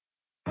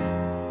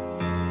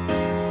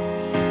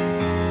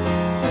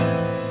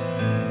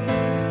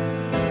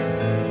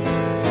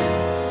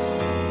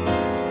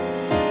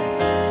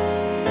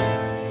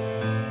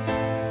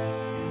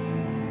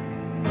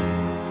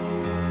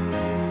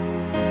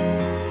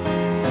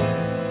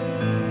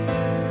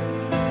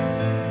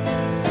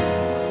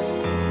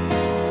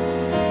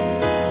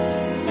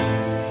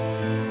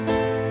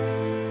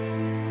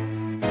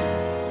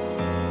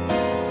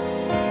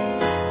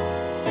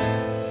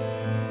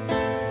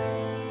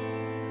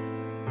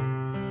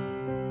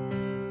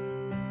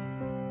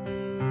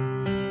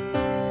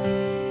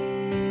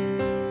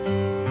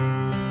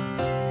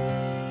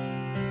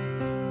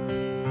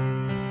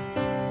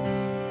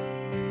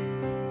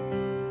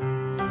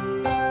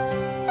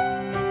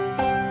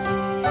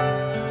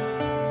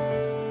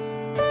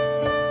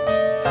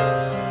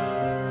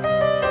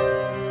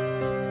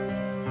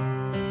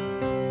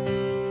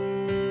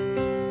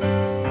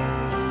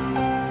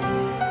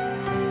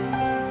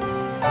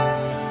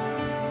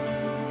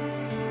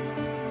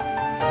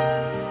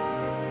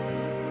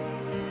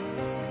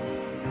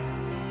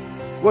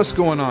What's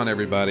going on,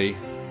 everybody?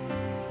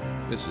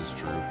 This is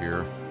Drew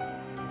here.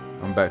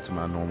 I'm back to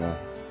my normal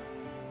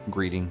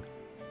greeting.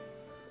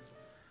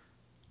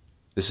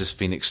 This is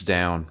Phoenix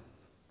Down,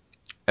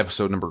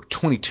 episode number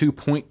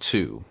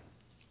 22.2.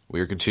 We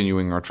are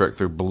continuing our trek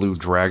through Blue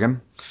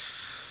Dragon.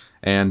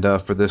 And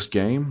for this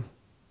game,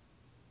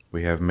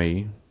 we have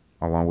me,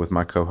 along with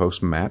my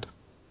co-host Matt.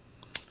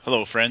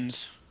 Hello,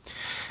 friends.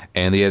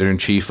 And the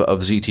editor-in-chief of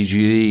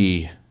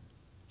ZTGD,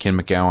 Ken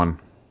McGowan.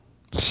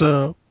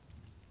 So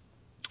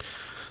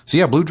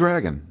yeah, Blue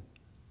Dragon.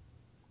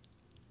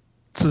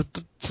 it's an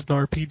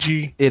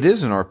RPG. It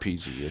is an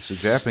RPG. It's a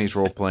Japanese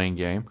role-playing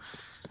game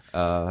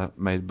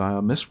made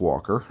by Miss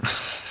Walker.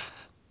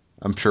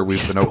 I'm sure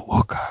we've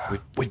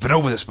been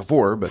over this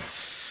before, but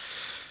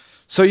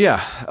so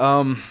yeah.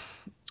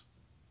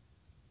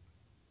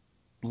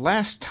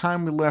 Last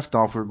time we left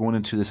off, we were going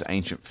into this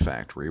ancient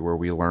factory where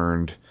we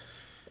learned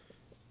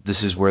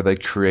this is where they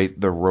create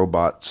the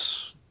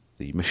robots,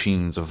 the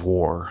machines of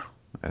war,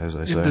 as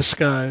they say. In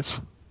disguise.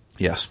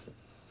 Yes.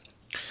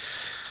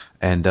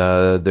 And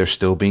they're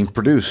still being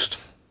produced.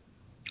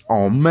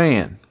 Oh,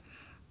 man.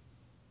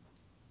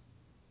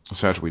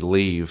 So after we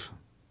leave,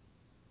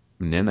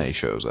 Nene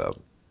shows up.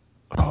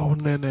 Oh,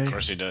 Nene. Of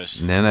course he does.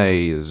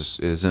 Nene is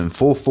in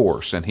full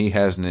force, and he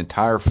has an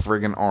entire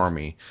friggin'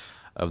 army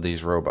of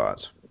these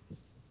robots.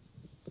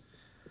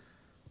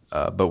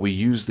 But we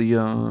use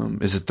the,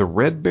 is it the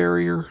red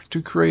barrier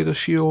to create a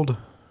shield?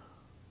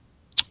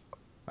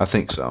 I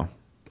think so.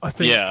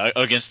 Yeah,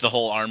 against the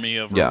whole army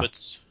of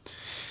robots.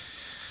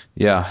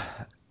 Yeah,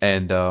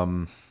 and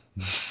didn't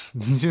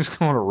you just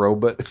call it a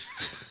robot?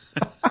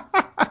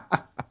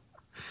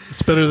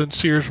 It's better than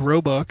Sears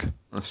Roebuck.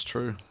 That's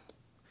true.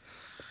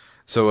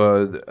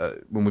 So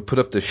when we put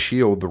up the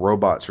shield, the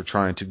robots are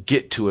trying to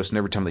get to us, and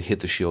every time they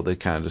hit the shield, they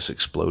kind of just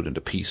explode into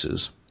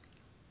pieces.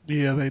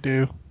 Yeah, they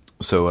do.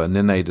 So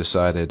Nene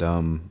decided,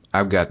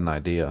 I've got an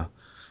idea.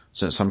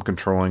 Since I'm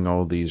controlling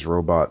all these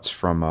robots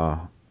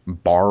from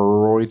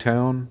Barroy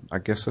Town, I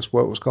guess that's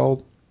what it was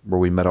called, where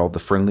we met all the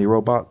friendly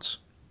robots.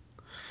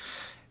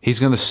 He's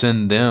going to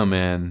send them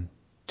in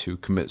to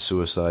commit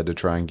suicide to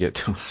try and get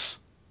to us.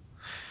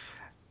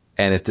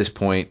 And at this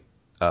point,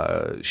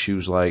 she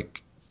was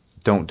like,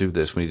 don't do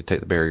this. We need to take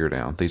the barrier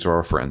down. These are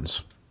our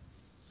friends.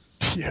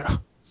 Yeah.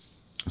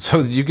 So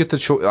you get the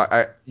choice.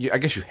 I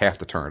guess you have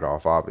to turn it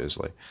off,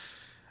 obviously.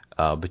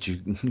 But you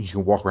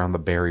can walk around the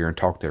barrier and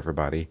talk to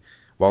everybody.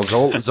 While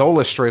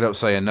Zola's straight up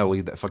saying, no,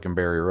 leave that fucking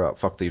barrier up.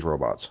 Fuck these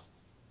robots.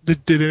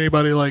 Did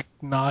anybody,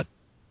 not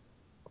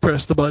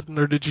press the button,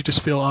 or did you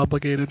just feel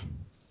obligated?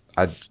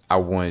 I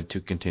wanted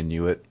to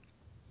continue it.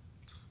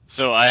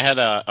 So I had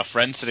a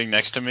friend sitting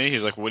next to me.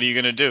 He's like, what are you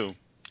going to do?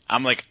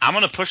 I'm like, I'm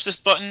going to push this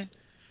button,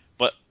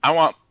 but I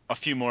want a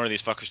few more of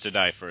these fuckers to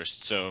die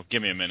first, so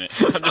give me a minute.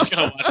 I'm just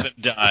going to watch them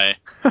die,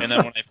 and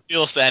then when I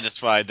feel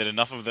satisfied that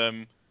enough of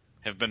them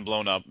have been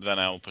blown up, then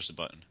I will push the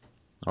button.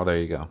 Oh, there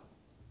you go.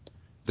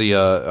 The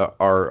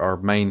our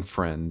main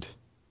friend,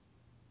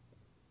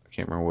 I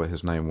can't remember what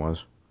his name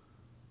was.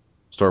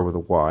 Started with a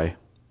Y.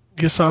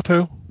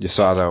 Yasato?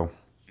 Yasato.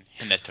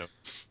 Hineto.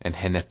 And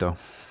Hineto.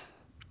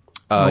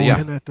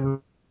 Yeah.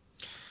 Hineto.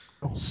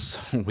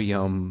 So we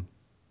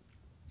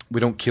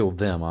don't kill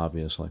them,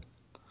 obviously.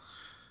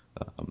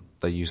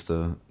 They use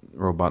the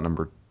robot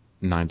number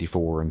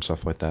 94 and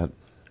stuff like that.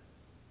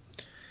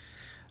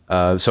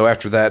 So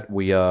after that,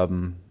 we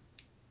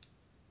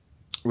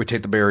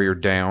take the barrier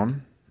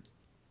down,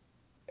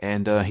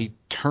 and he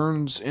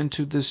turns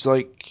into this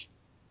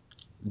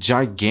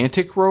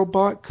gigantic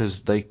robot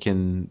because they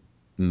can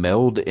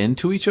meld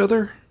into each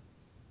other.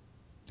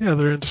 Yeah,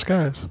 they're in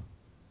disguise.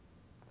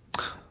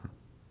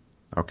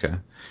 Okay.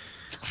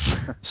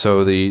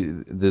 So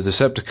the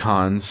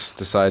Decepticons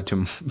decide to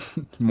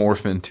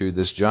morph into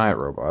this giant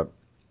robot,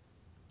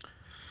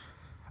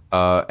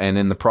 and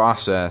in the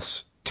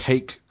process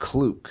take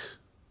Kluk,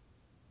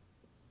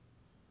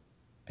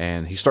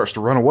 and he starts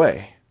to run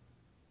away.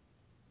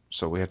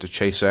 So we have to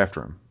chase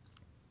after him,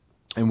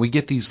 and we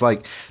get these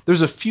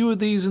there's a few of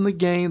these in the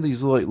game,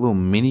 these little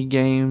mini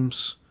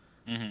games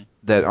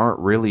that aren't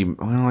really,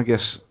 well, I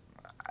guess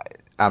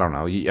I don't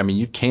know. I mean,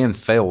 you can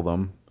fail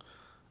them.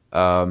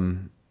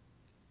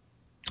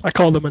 I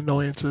call them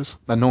annoyances.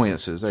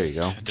 Annoyances, there you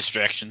go.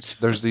 Distractions.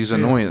 There's these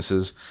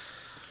annoyances,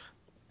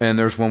 and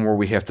there's one where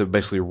we have to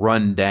basically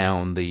run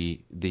down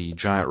the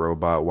giant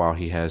robot while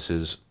he has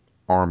his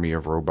army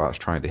of robots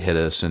trying to hit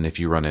us, and if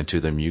you run into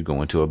them, you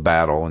go into a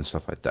battle and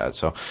stuff like that.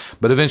 So,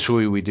 but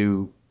eventually we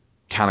do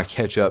kind of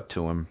catch up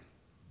to him,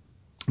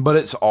 but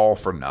it's all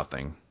for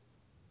nothing.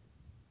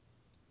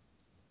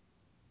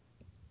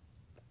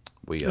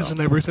 Isn't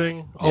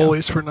everything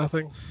always for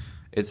nothing?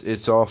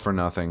 It's all for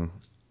nothing,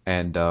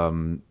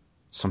 and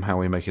somehow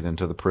we make it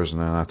into the prison,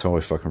 and I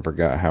totally fucking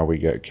forgot how we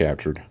got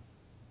captured.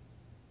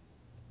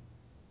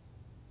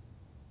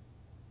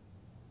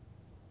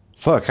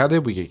 Fuck, how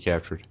did we get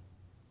captured?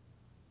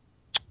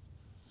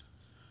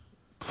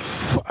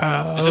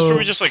 Is this where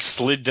we just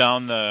slid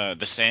down the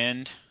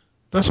sand?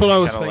 That's what I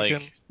was Kind of thinking.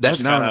 like That's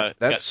just no, kind of got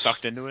that's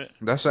sucked into it.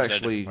 that's Or is that a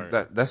actually different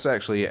part? that's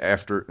actually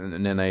after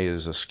Nene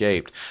has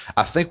escaped.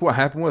 I think what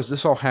happened was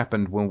this all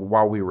happened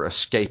while we were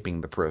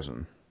escaping the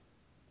prison.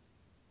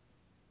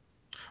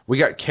 We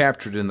got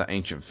captured in the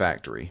ancient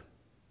factory,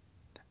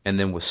 and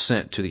then was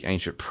sent to the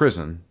ancient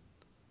prison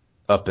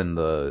up in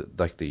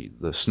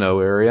the snow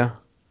area.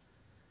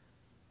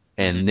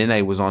 And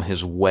Nene was on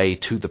his way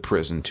to the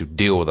prison to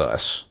deal with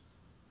us.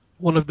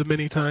 One of the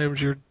many times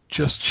you're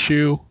just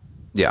Shu.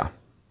 Yeah.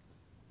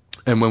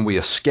 And when we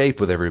escape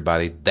with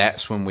everybody,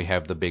 that's when we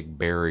have the big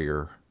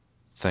barrier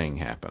thing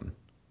happen.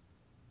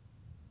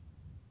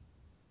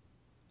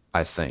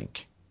 I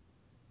think.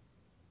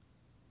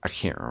 I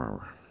can't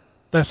remember.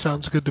 That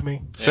sounds good to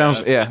me. It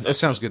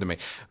sounds good to me.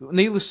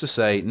 Needless to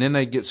say,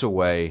 Nene gets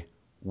away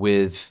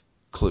with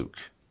Kluk.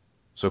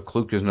 So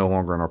Kluk is no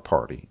longer in our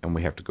party, and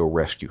we have to go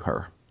rescue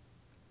her.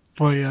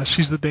 Oh yeah,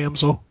 she's the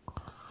damsel.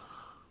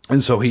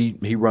 And so he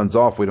runs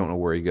off. We don't know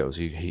where he goes.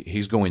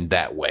 He's going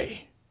that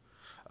way.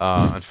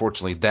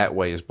 Unfortunately, that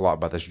way is blocked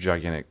by this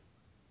gigantic,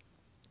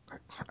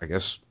 I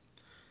guess,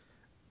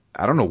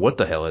 I don't know what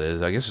the hell it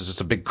is. I guess it's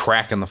just a big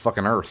crack in the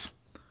fucking earth.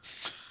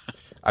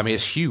 I mean,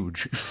 it's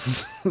huge.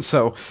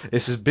 So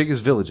it's as big as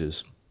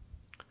villages.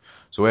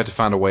 So we have to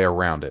find a way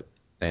around it.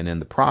 And in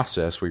the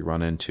process, we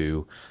run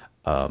into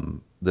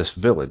this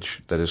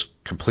village that is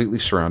completely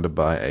surrounded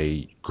by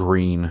a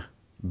green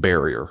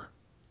barrier.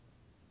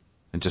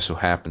 It just so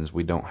happens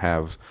we don't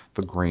have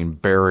the green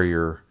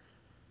barrier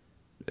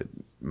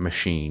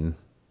machine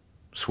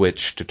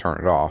switch to turn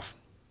it off.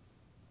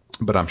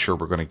 But I'm sure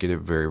we're going to get it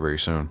very, very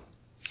soon.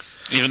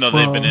 Even though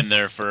they've been in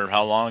there for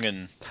how long?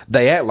 And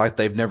they act like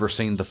they've never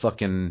seen the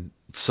fucking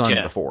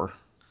sun before.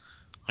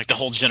 Like the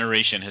whole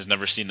generation has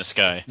never seen the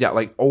sky. Yeah,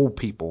 like old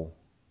people.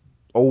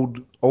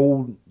 Old,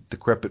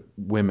 decrepit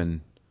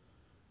women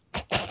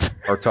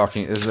are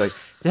talking. It's like,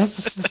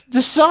 that's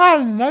the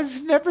sun.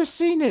 I've never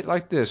seen it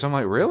like this. I'm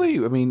like, really?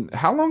 I mean,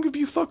 how long have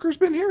you fuckers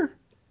been here?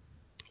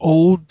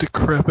 Old,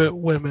 decrepit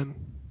women.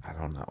 I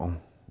don't know.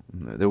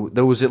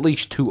 There was at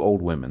least 2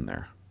 old women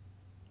there.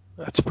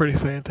 That's pretty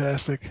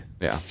fantastic.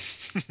 Yeah.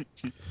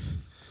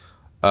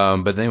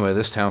 But anyway,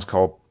 this town's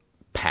called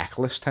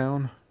Packless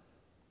Town,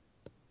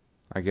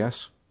 I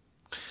guess.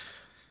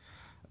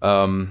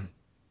 And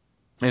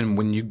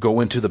when you go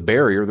into the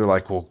barrier, they're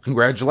like, well,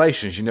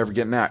 congratulations, you're never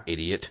getting out,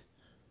 idiot.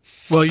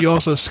 Well, you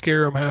also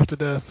scare them half to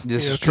death.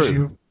 This is true.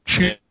 You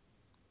shoot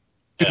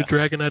the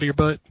dragon out of your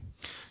butt.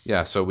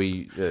 Yeah, so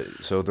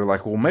so they're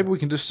like, well, maybe we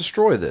can just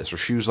destroy this. Or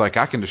she was like,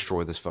 I can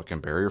destroy this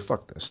fucking barrier.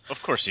 Fuck this.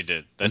 Of course he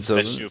did. That's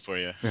true for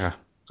you. Yeah.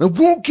 I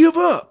won't give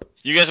up.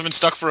 You guys have been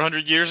stuck for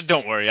 100 years?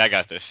 Don't worry, I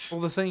got this. Well,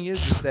 the thing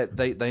is that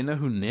they know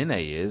who Nene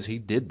is. He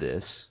did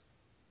this.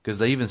 Because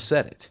they even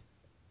said it.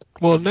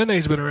 Well,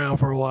 Nene's been around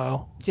for a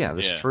while. Yeah,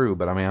 that's true.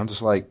 But, I mean, I'm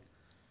just like...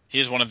 He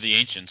is one of the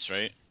ancients,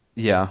 right?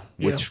 Yeah,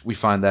 which we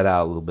find that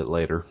out a little bit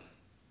later.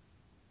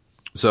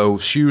 So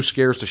Shu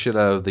scares the shit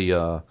out of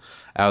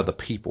the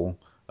people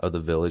of the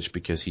village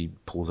because he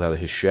pulls out of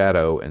his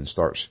shadow and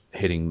starts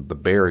hitting the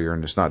barrier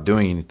and it's not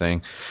doing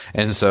anything.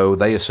 And so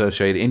they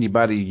associate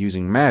anybody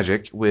using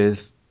magic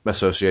with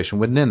association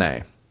with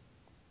Nene,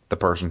 the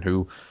person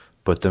who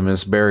put them in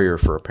this barrier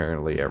for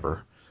apparently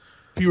ever.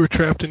 If you were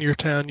trapped in your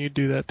town, you'd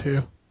do that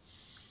too.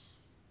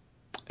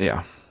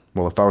 Yeah.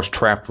 Well, if I was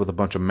trapped with a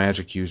bunch of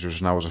magic users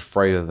and I was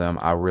afraid of them,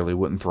 I really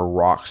wouldn't throw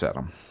rocks at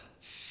them.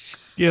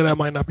 Yeah, that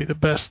might not be the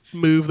best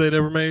move they'd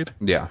ever made.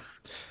 Yeah.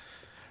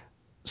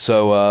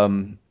 So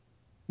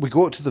we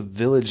go up to the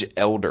village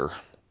elder,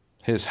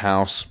 his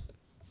house,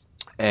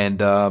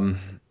 and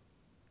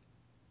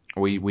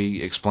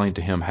we explain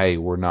to him, hey,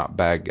 we're not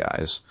bad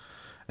guys.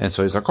 And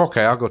so he's like,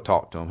 okay, I'll go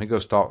talk to him. He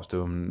goes talks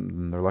to him,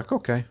 and they're like,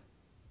 okay.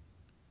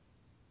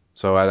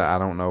 So I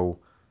don't know.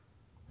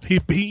 He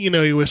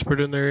whispered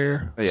in their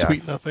ear,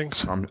 sweet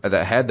nothings.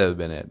 That had to have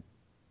been it.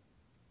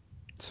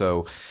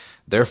 So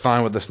they're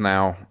fine with us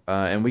now,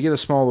 and we get a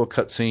small little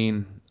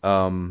cutscene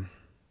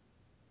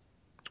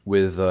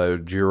with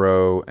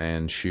Jiro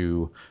and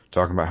Shu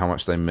talking about how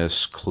much they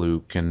miss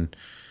Kluk, and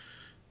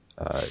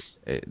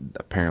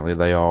apparently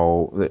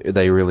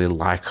they really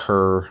like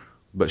her,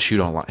 but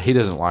Shu he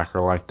doesn't like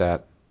her like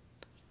that.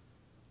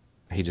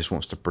 He just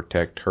wants to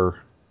protect her.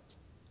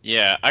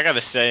 Yeah, I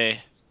gotta say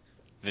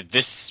that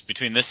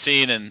between this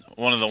scene and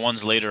one of the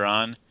ones later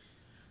on,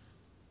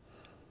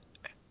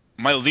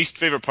 my least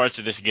favorite parts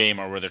of this game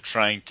are where they're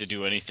trying to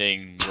do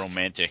anything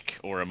romantic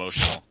or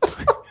emotional.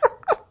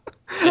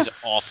 It's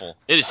awful.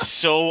 It is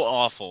so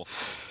awful.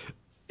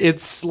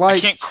 It's like... I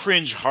can't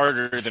cringe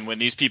harder than when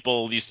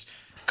these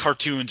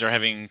cartoons are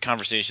having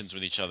conversations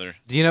with each other.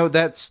 You know,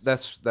 that's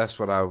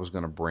what I was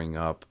going to bring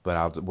up,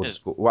 but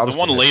the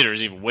one later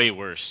is even way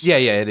worse. Yeah,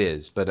 it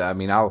is. But I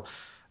mean,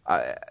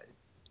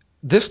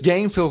 this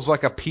game feels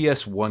like a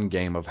PS1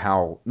 game of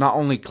how not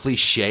only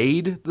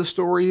cliched the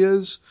story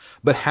is,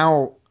 but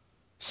how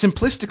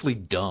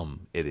simplistically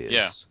dumb it is.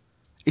 Yeah.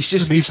 It's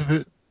just these are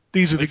the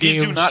games.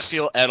 These do not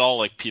feel at all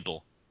like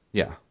people.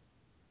 Yeah.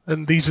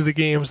 And these are the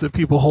games that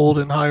people hold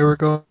in high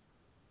regard.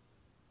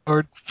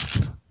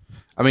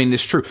 I I mean,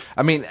 it's true.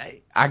 I mean,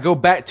 I go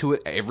back to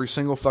it every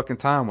single fucking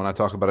time when I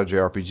talk about a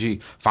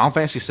JRPG. Final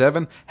Fantasy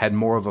VII had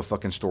more of a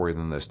fucking story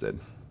than this did.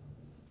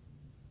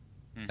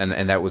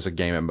 And that was a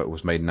game that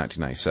was made in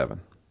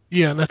 1997.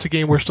 Yeah, and that's a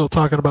game we're still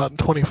talking about in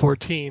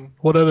 2014.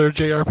 What other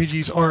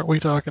JRPGs aren't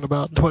we talking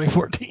about in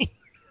 2014?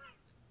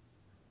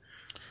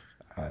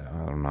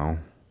 I don't know.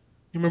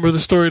 You remember the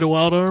story to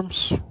Wild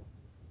Arms?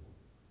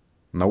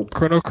 Nope.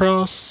 Chrono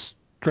Cross?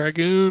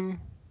 Dragoon?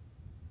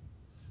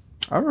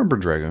 I remember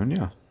Dragoon,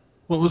 yeah.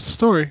 What was the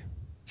story?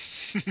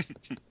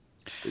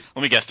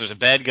 Let me guess. There's a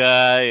bad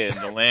guy, and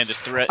the land is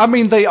threatened. I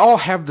mean, they all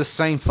have the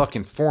same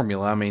fucking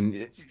formula. I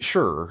mean,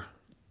 sure.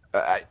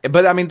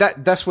 But I mean,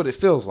 that's what it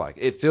feels like.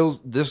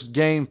 This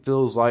game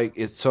feels like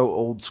it's so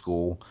old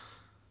school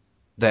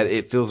that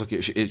it feels like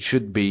it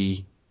should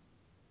be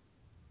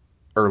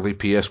early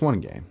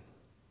PS1 game.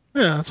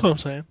 Yeah, that's what I'm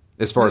saying.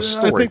 As far as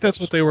story, I think that's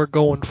what they were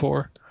going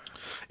for.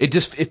 It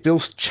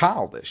feels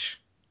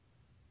childish,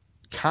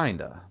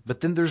 kinda.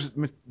 But then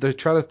they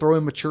try to throw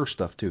in mature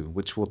stuff too,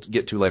 which we'll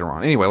get to later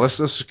on. Anyway, let's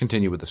just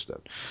continue with this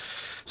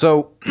stuff.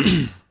 So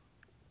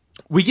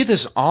we get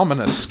this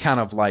ominous kind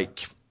of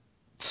like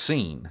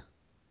scene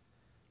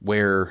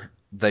where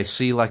they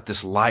see like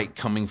this light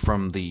coming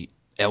from the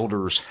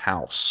elder's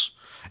house,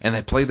 and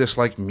they play this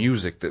like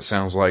music that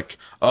sounds like,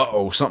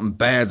 uh-oh, something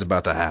bad's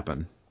about to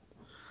happen.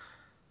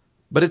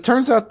 But it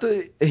turns out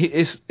that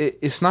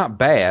it's not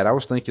bad. I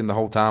was thinking the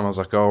whole time, I was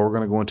like, oh, we're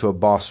going to go into a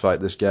boss fight.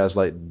 This guy's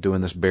like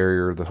doing this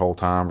barrier the whole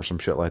time or some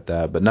shit like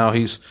that. But no,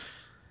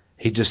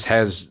 he just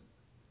has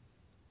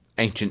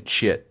ancient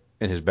shit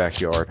in his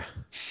backyard.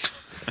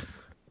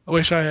 I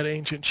wish I had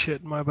ancient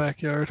shit in my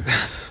backyard.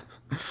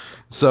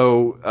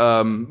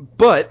 So,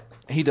 but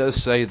he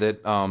does say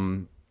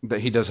that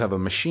he does have a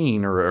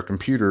machine or a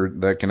computer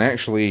that can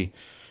actually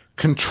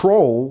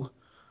control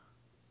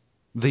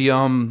the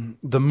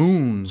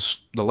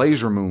moons, the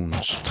laser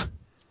moons.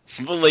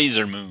 The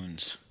laser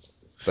moons.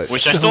 But,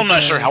 Which I'm still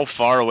not sure how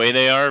far away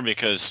they are,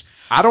 because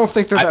I don't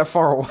think they're that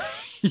far away.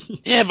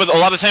 yeah, but a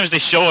lot of times they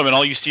show them and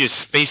all you see is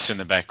space in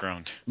the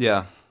background.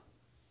 Yeah.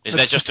 Is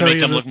that just to make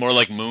them look more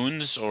like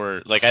moons?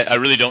 Or, like, I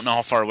really don't know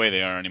how far away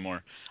they are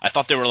anymore. I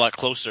thought they were a lot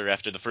closer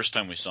after the first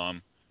time we saw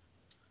them.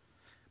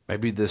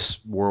 Maybe this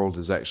world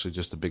is actually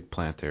just a big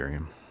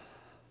planetarium.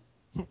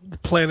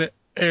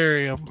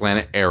 Planetarium.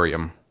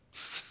 Planetarium.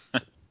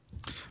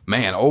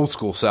 Man, old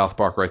school South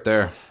Park right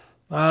there.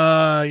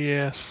 Ah,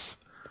 yes.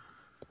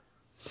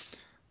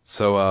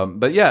 So,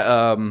 but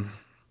yeah,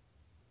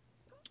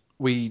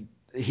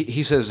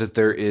 he says that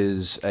there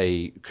is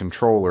a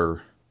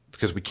controller,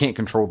 because we can't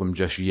control them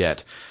just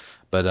yet,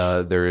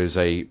 but there is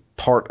a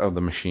part of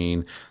the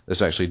machine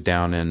that's actually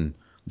down in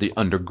the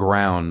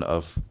underground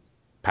of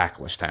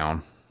Packless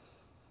Town.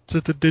 Is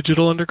it the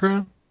digital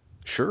underground?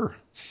 Sure.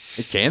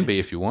 It can be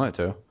if you want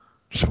it to.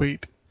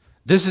 Sweet.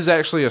 This is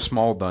actually a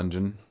small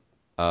dungeon.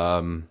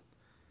 Although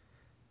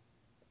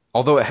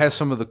it has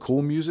some of the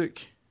cool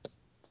music,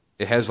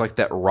 it has like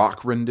that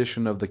rock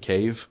rendition of the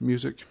cave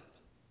music.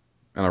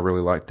 And I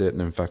really liked it.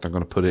 And in fact, I'm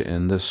going to put it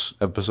in this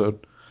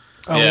episode.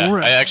 Yeah,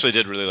 right. I actually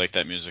did really like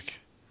that music.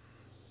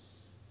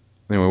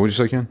 Anyway, what did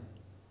you say, Ken?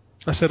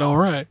 I said, all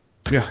right.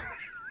 Yeah.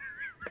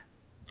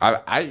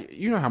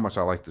 You know how much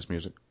I like this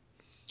music.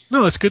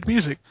 No, it's good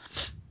music.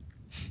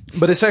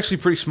 But it's actually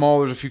pretty small.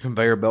 There's a few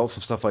conveyor belts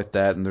and stuff like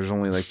that. And there's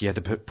only like, you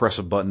have to press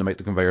a button to make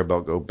the conveyor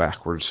belt go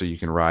backwards so you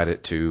can ride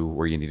it to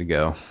where you need to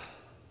go.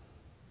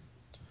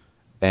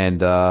 And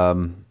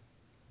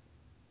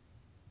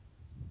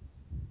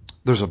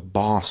there's a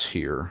boss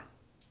here.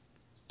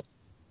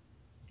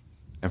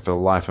 And for the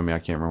life of me, I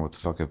can't remember what the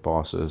fuck that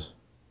boss is.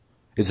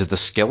 Is it the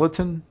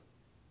skeleton?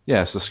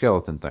 Yeah, it's the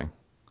skeleton thing.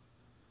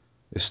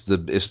 It's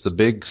the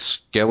big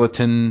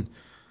skeleton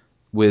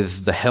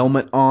with the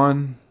helmet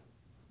on.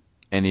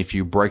 And if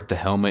you break the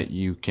helmet,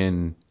 you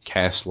can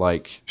cast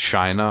like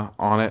Shina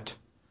on it.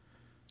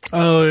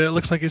 Oh, it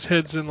looks like his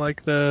head's in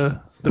like the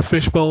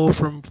fishbowl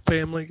from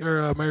Family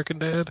or American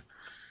Dad.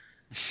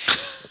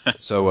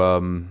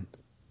 So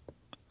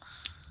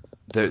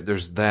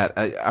there's that.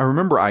 I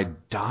remember I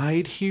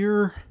died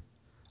here.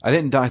 I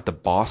didn't die at the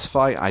boss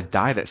fight. I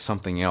died at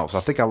something else. I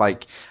think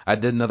I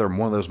did another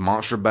one of those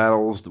monster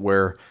battles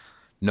where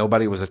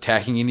nobody was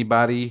attacking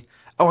anybody.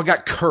 Oh, I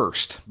got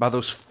cursed by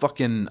those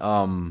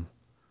fucking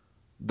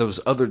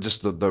those other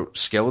just the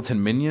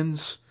skeleton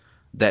minions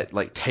that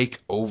like take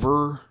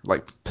over,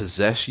 like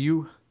possess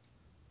you.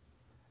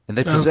 And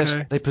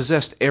they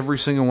possessed every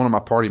single one of my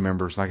party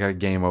members, and I got a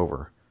game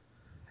over.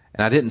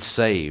 And I didn't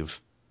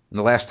save. And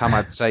the last time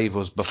I'd save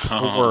was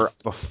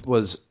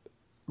was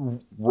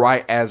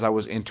right as I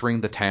was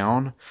entering the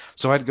town.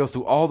 So I had to go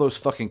through all those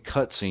fucking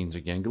cutscenes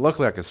again.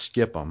 Luckily I could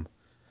skip them.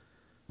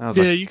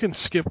 Yeah, you can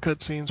skip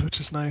cutscenes, which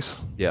is nice.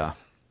 Yeah.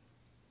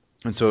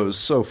 And so it was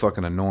so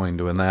fucking annoying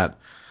doing that.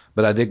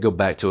 But I did go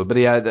back to it. But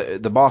yeah,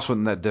 the boss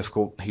wasn't that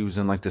difficult. He was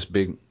in like this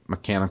big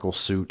mechanical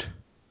suit.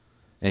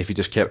 And if you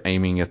just kept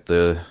aiming at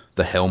the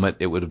helmet,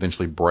 it would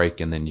eventually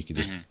break, and then you could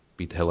just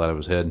beat the hell out of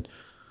his head.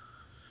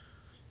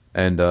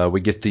 And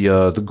we get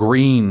the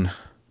green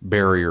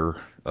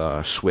barrier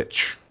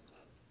switch.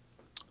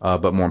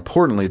 But more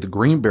importantly, the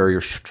green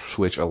barrier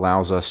switch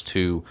allows us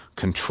to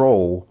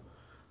control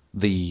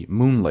the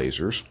moon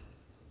lasers.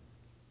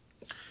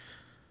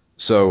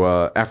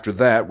 So after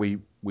that, we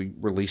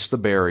release the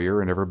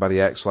barrier, and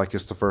everybody acts like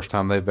it's the first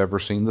time they've ever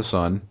seen the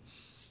sun.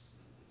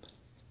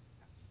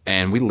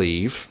 And we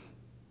leave.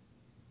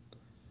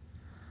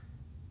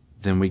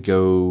 Then we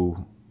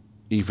go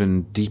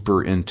even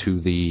deeper into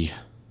the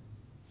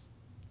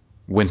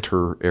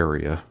winter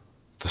area,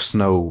 the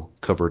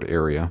snow-covered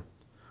area,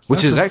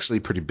 which is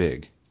actually pretty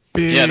big.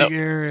 Big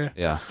area.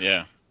 Yeah.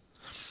 Yeah.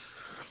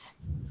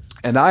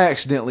 And I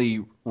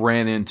accidentally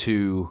ran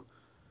into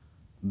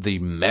the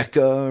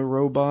mecha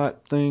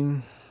robot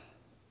thing,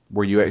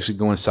 where you actually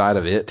go inside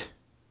of it.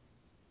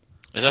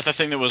 Is that the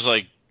thing that was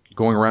like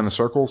going around in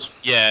circles?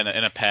 Yeah,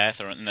 in a path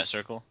or in that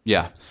circle.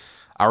 Yeah.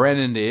 I ran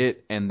into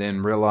it and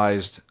then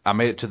realized I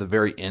made it to the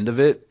very end of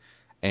it,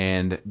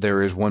 and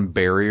there is one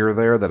barrier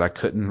there that I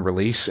couldn't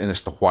release, and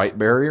it's the white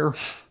barrier.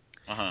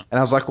 Uh-huh. And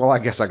I was like, well, I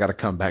guess I got to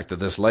come back to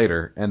this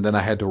later. And then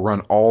I had to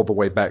run all the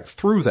way back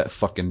through that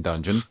fucking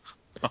dungeon.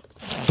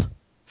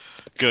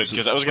 Good,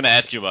 because I was going to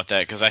ask you about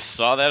that, because I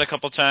saw that a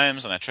couple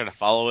times, and I tried to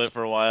follow it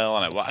for a while,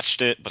 and I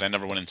watched it, but I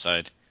never went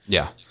inside.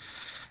 Yeah.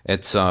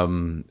 It's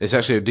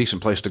actually a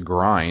decent place to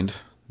grind,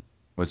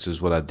 which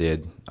is what I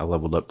did. I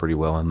leveled up pretty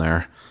well in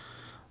there.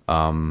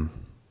 I think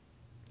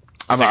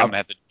I'm going to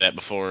have to do that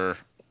before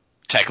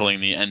tackling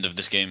the end of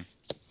this game.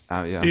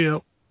 Yeah. Yeah.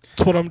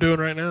 That's what I'm doing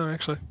right now,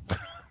 actually.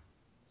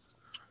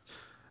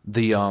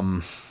 The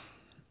only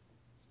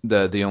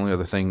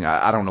other thing,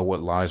 I don't know what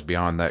lies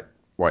beyond that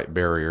white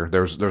barrier.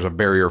 There's a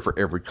barrier for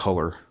every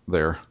color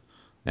there,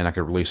 and I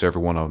could release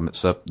every one of them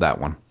except that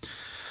one.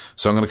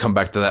 So I'm going to come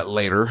back to that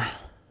later.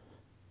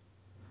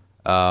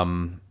 But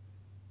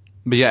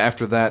yeah,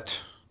 after that,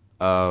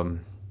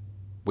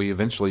 we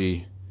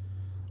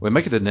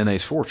make it to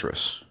Nene's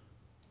Fortress,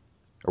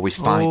 or we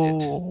find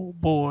it. Oh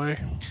boy.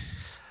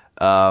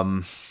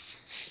 I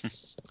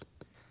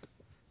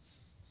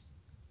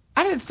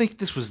didn't think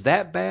this was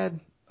that bad.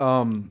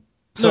 No,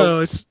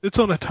 it's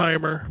on a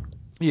timer.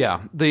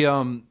 Yeah,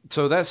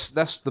 so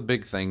that's the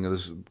big thing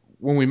is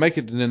when we make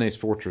it to Nene's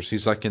Fortress,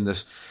 he's like in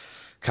this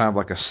kind of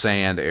like a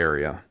sand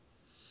area,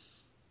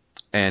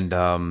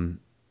 and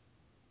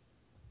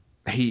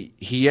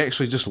he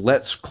actually just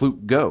lets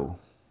Klook go,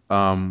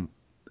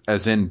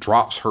 as in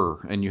drops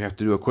her, and you have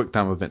to do a quick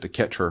time event to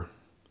catch her.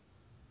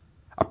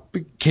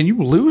 Can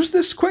you lose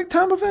this quick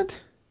time event?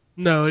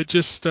 No, it'll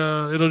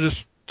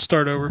just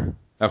start over.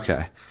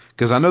 Okay,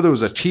 because I know there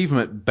was an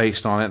achievement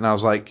based on it, and I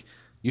was like,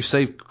 you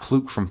saved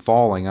Klook from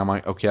falling. I'm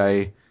like,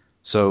 okay,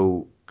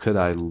 so could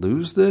I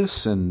lose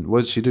this? And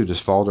what did she do?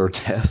 Just fall to her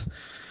death?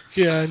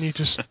 Yeah, and it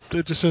just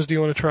says, do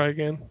you want to try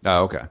again?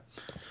 Oh, okay.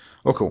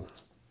 Oh, cool.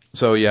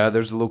 So yeah,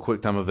 there's a little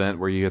quick time event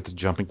where you have to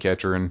jump and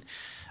catch her, and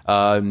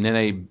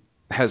Nene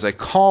has a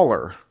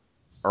collar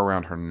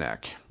around her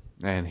neck,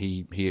 and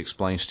he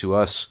explains to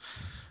us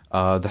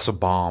that's a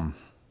bomb,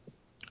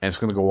 and it's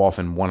going to go off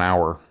in 1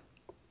 hour.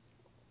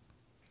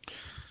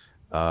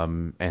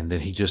 And then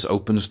he just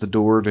opens the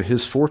door to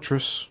his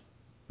fortress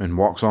and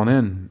walks on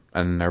in,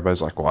 and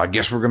everybody's like, well, I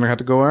guess we're going to have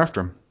to go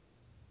after him.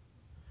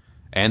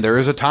 And there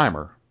is a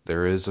timer.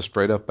 There is a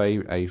straight up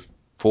a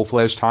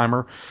full-fledged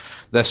timer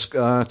that's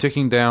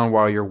ticking down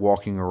while you're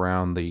walking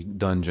around the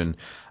dungeon.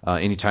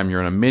 Anytime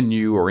you're in a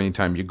menu or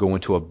anytime you go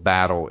into a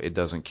battle, it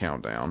doesn't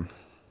count down.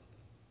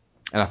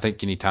 And I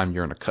think anytime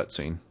you're in a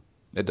cutscene,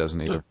 it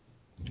doesn't either.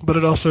 But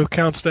it also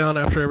counts down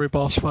after every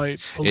boss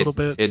fight a little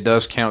bit. It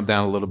does count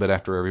down a little bit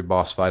after every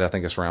boss fight. I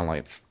think it's around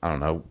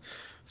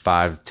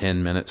 5-10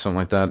 minutes, something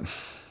like that.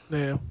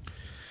 Yeah.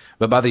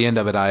 But by the end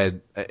of it,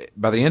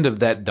 by the end of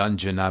that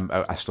dungeon,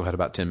 I still had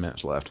about 10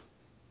 minutes left.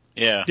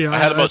 Yeah, I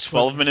had about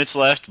 12 minutes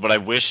left, but I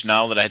wish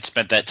now that I had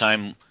spent that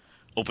time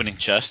opening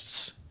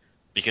chests,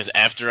 because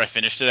after I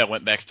finished it, I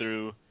went back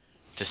through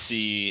to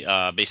see,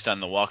 based on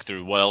the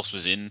walkthrough, what else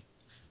was in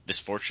this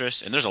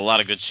fortress, and there's a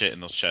lot of good shit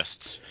in those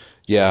chests.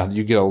 Yeah,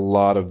 you get a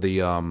lot of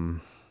a lot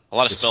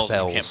of spells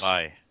that you can't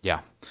buy. Yeah,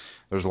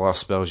 there's a lot of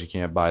spells you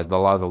can't buy. A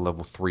lot of the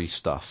level 3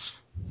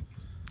 stuff.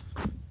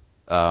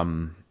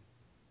 And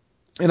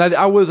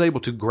I was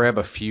able to grab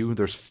a few.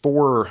 There's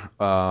 4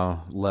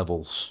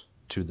 levels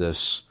to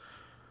this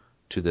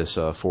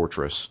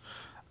fortress.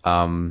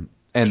 And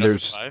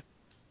there's 5?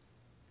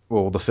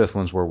 Well, the 5th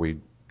one's where we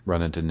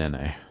run into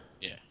Nene.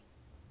 Yeah.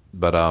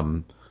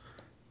 But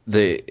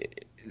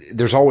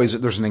there's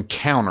an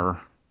encounter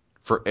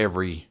for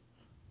every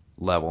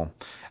level,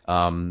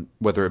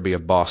 whether it be a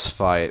boss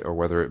fight or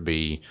whether it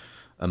be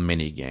a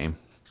mini game.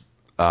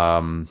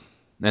 And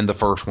the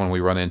first one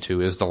we run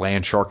into is the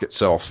land shark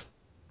itself.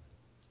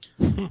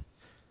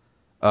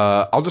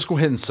 I'll just go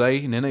ahead and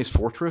say Nene's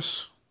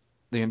Fortress,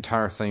 the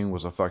entire thing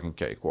was a fucking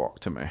cakewalk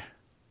to me.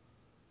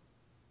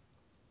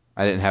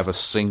 I didn't have a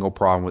single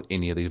problem with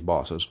any of these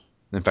bosses.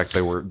 In fact,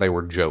 they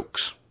were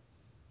jokes.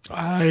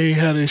 I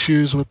had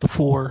issues with the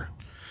 4.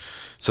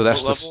 So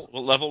that's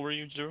what level were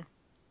you, Drew?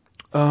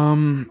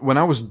 When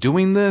I was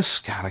doing this,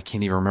 God, I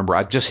can't even remember.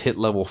 I just hit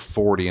level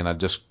 40 and I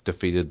just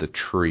defeated the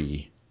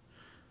tree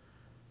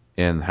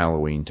in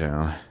Halloween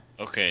Town.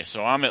 Okay,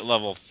 so I'm at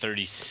level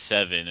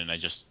 37 and I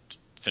just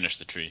finished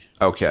the tree.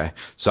 Okay,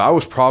 so I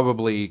was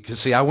probably because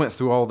see, I went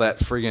through all that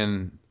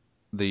friggin'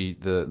 the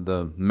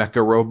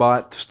mecha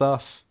robot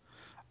stuff.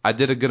 I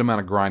did a good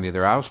amount of grinding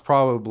there. I was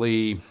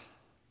probably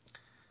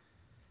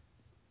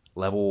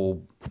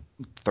level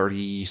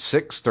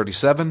 36,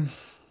 37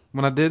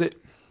 when I did it.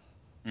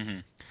 Hmm.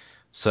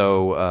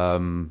 So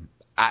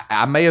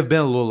I may have been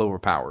a little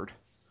overpowered.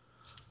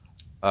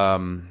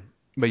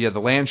 But yeah,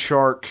 the land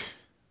shark,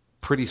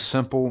 pretty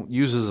simple.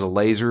 Uses a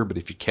laser, but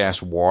if you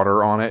cast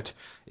water on it,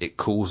 it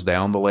cools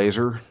down the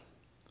laser.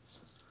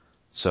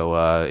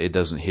 So it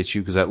doesn't hit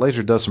you, because that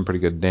laser does some pretty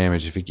good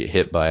damage if you get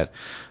hit by it.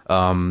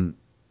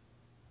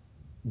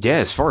 Yeah,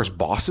 as far as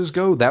bosses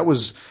go, that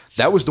was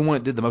the one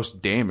that did the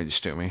most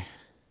damage to me.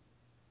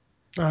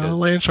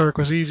 Land Shark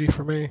was easy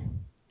for me.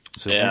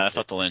 So Yeah, I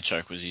thought the land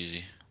shark was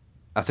easy.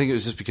 I think it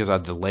was just because I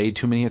delayed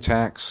too many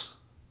attacks,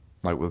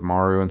 like with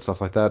Mario and stuff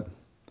like that.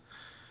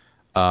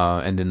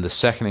 And then the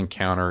second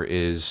encounter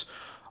is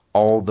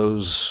all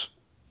those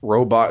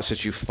robots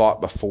that you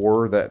fought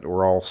before that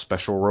were all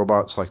special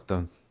robots, like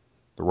the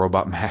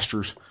robot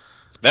masters.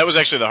 That was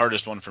actually the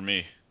hardest one for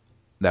me.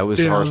 That was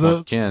the Yeah, hardest one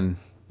for Ken.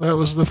 that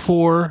was the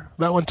 4.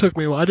 That one took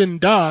me a while. I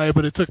didn't die,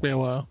 but it took me a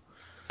while.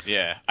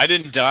 Yeah, I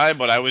didn't die,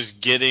 but I was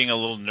getting a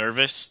little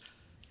nervous.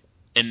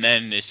 And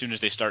then as soon as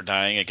they start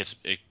dying,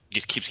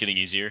 it keeps getting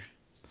easier.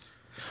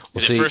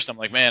 Well, Because at see, first I'm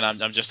like, man,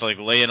 I'm just like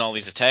laying all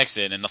these attacks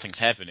in and nothing's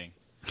happening.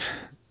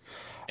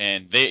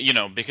 And they,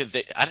 because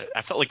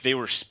I felt like they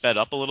were sped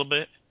up a little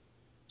bit.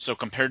 So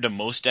compared to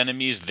most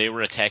enemies, they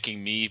were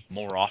attacking me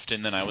more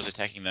often than I was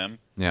attacking them,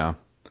 yeah.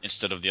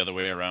 instead of the other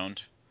way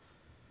around.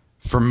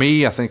 For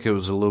me, I think it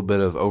was a little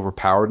bit of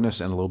overpoweredness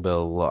and a little bit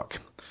of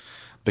luck.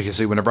 Because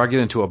see, whenever I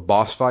get into a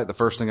boss fight, the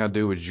first thing I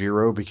do with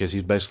Jiro, because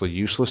he's basically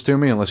useless to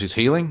me unless he's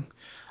healing,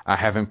 I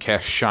have him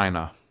cast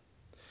Shina.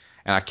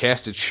 And I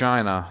casted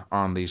Shina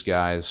on these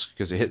guys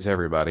because it hits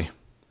everybody.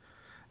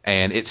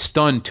 And it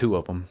stunned 2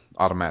 of them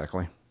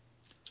automatically.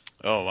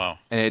 Oh, wow.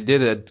 And it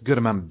did a good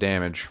amount of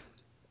damage.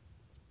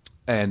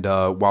 And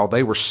while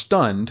they were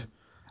stunned,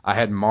 I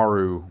had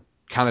Maru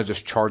kind of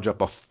just charge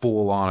up a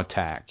full-on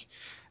attack.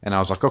 And I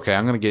was like, okay,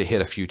 I'm going to get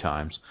hit a few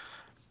times.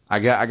 I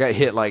got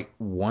hit like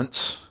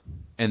once,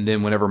 and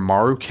then whenever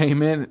Maru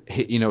came in,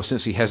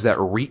 since he has that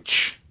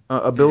reach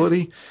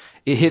ability,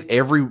 it hit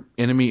every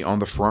enemy on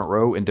the front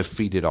row and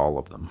defeated all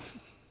of them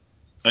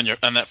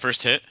On that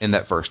first hit? in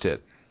that first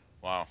hit.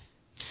 Wow.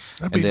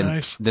 That'd And be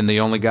nice. then the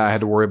only guy I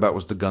had to worry about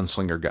was the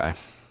gunslinger guy.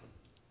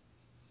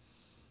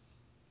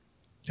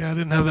 Yeah, I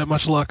didn't have that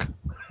much luck.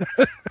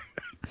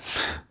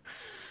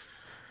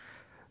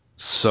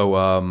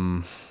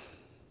 So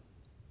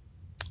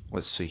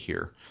let's see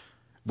here.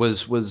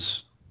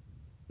 Was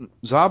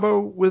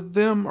Zabo with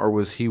them, or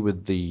was he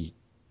with the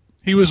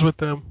He was with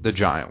them.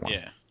 giant one?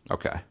 Yeah.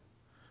 Okay.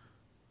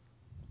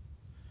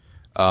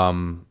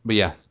 But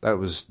yeah,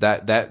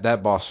 that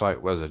boss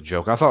fight was a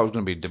joke. I thought it was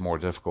going to be more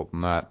difficult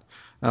than that.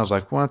 And I was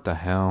like, what the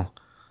hell?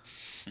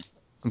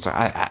 It's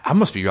like, I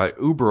must be like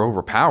uber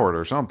overpowered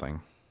or something.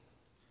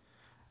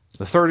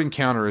 The third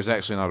encounter is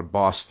actually not a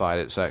boss fight.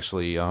 It's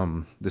actually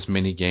this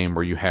mini game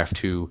where you have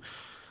to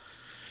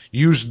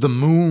use the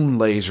moon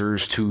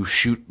lasers to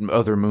shoot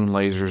other moon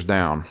lasers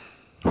down.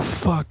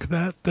 Fuck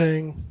that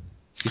thing.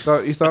 You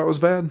thought it was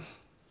bad?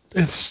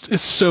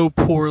 It's so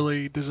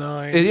poorly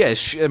designed. Yeah, it's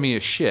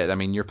shit. I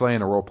mean, you're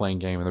playing a role playing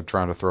game and they're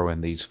trying to throw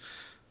in these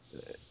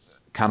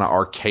kind of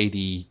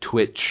arcadey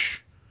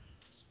Twitch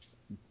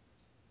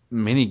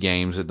mini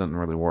games that doesn't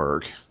really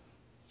work.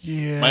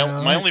 Yeah.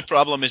 My only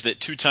problem is that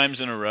 2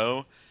 times in a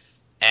row,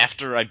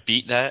 after I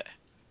beat that,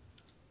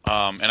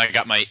 and I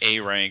got my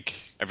A rank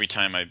every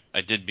time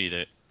I did beat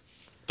it.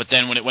 But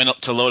then when it went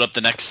up to load up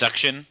the next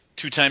section,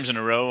 2 times in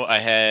a row, I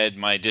had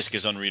my disk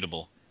is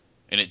unreadable,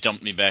 and it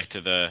dumped me back to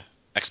the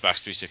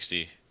Xbox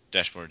 360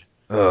 dashboard.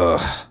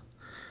 Ugh.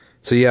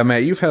 So yeah,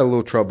 Matt, you've had a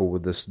little trouble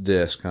with this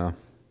disc, huh?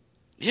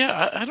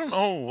 Yeah, I don't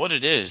know what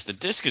it is. The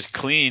disk is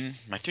clean.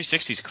 My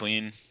 360 is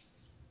clean.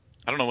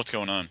 I don't know what's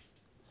going on.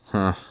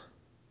 Huh.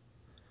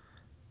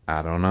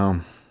 I don't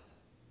know.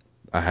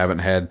 I haven't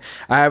had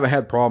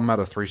problem out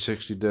of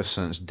 360 disc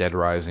since Dead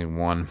Rising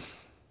 1.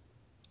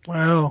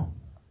 Wow.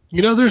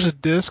 You know, there's a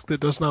disc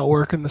that does not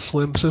work in the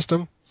Slim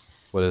system.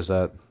 What is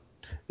that?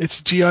 It's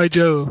G.I.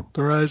 Joe: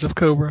 The Rise of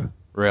Cobra.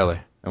 Really?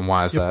 And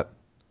why is that?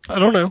 I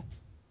don't know.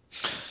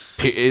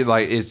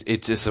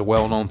 It's just a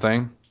well-known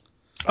thing.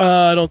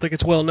 I don't think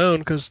it's well known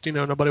because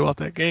nobody bought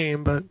that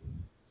game, but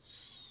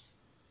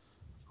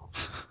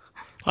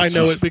I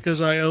know it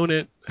because I own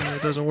it and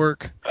it doesn't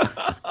work.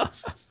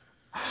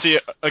 See,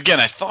 again,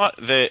 I thought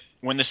that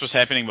when this was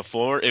happening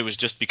before, it was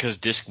just because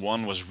disc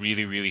 1 was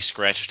really, really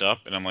scratched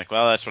up, and I'm like,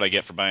 well, that's what I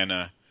get for buying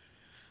a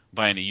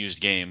used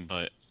game,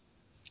 but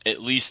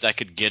at least I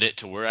could get it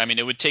to work. I mean,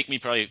 it would take me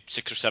probably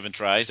 6 or 7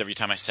 tries every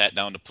time I sat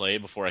down to play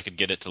before I could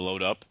get it to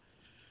load up,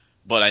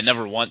 but I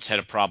never once had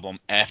a problem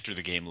after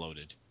the game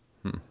loaded.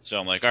 So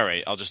I'm like, all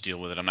right, I'll just deal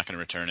with it. I'm not going to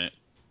return it.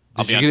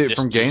 I'll Did be you on get it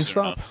disc from 2 soon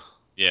GameStop? enough.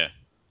 Yeah.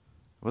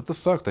 What the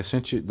fuck? They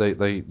sent you.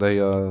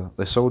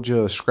 They sold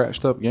you a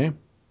scratched up game.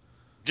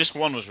 Disc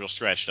 1 was real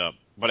scratched up,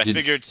 but I Did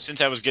figured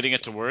since I was getting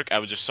it to work, I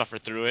would just suffer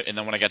through it, and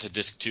then when I got to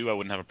disc 2, I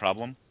wouldn't have a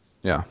problem.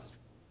 yeah.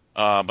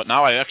 But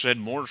now I actually had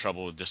more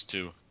trouble with disc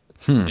 2.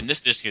 Hmm. And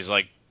this disc is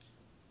like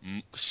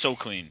so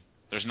clean.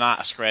 There's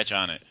not a scratch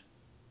on it.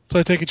 So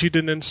I take it you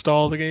didn't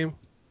install the game?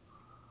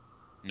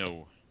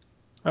 No.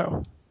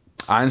 Oh.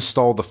 I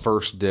installed the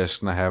first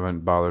disc and I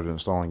haven't bothered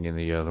installing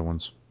any of the other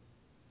ones.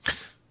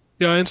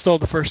 Yeah, I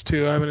installed the first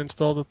 2. I haven't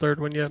installed the third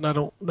one yet, and I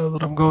don't know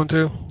that I'm going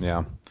to.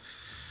 Yeah.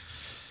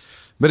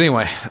 But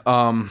anyway,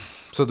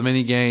 so the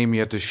mini game, you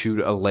have to shoot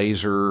a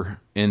laser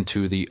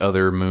into the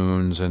other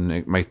moons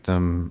and make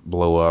them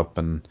blow up,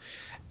 and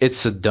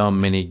it's a dumb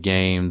mini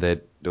game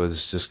that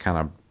was just kind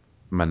of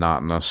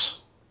monotonous.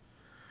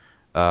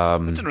 It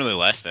didn't really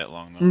last that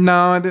long, though.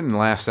 No, it didn't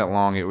last that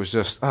long. It was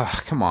just,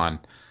 come on.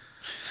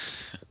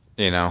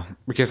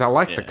 Because I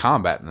like the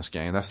combat in this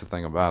game. That's the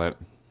thing about it.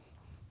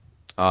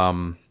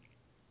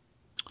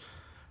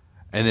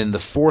 And then the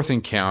fourth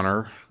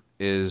encounter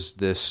is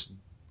this.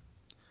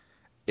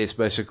 It's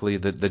basically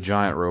the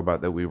giant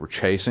robot that we were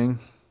chasing.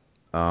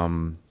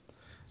 And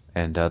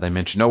they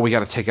mentioned, no, we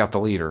got to take out the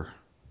leader.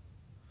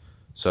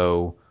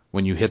 So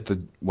when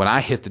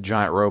I hit the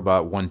giant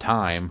robot one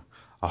time,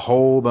 a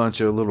whole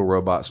bunch of little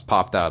robots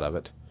popped out of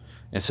it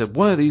and said,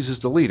 one of these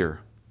is the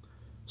leader.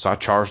 So I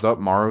charged up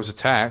Maru's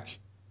attack,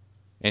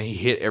 and he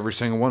hit every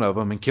single one of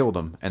them and killed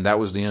them, and that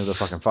was the end of the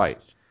fucking fight.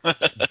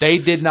 They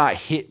did not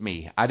hit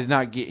me. I did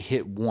not get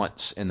hit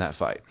once in that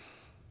fight.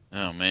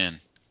 Oh,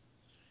 man.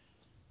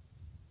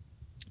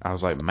 I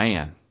was like,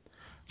 man.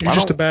 You're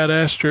just a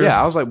badass, Drew. Yeah,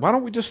 I was like, why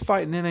don't we just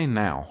fight Nene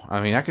now?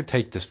 I mean, I could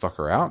take this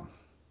fucker out.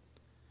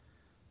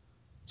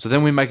 So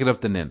then we make it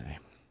up to Nene.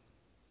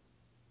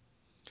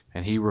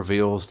 And he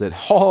reveals that,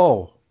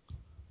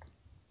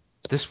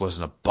 this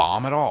wasn't a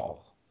bomb at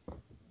all.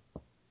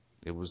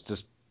 It was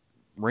this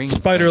ring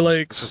Spider thing.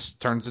 legs. It just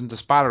turns into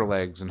spider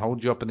legs and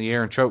holds you up in the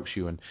air and chokes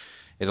you. And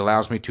it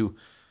allows me to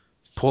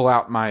pull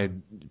out my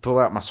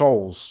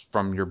souls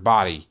from your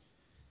body.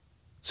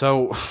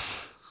 So...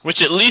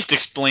 Which at least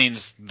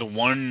explains the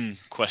one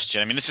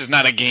question. I mean, this is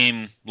not a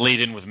game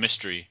laden with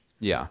mystery.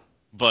 Yeah.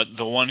 But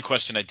the one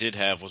question I did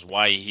have was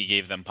why he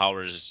gave them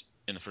powers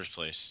in the first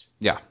place.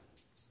 Yeah.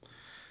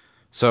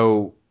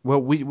 So,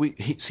 well,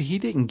 he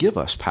didn't give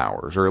us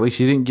powers, or at least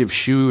he didn't give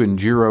Shu and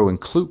Jiro and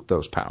Kluk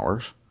those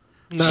powers.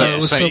 No,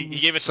 he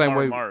gave it to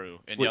Maru,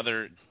 and the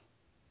other...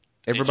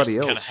 Everybody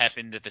else kind of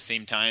happened at the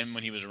same time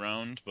when he was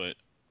around, but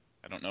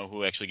I don't know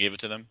who actually gave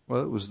it to them.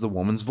 Well, it was the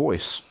woman's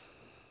voice.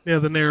 Yeah,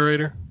 the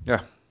narrator. Yeah.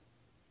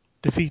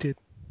 Defeated.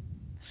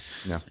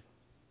 Yeah.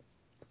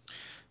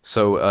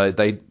 So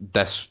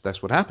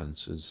that's what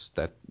happens is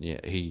that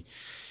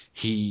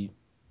he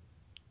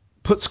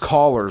puts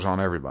collars on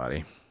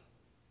everybody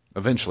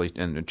eventually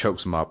and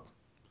chokes them up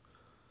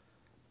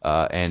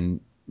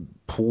and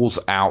pulls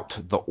out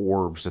the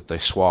orbs that they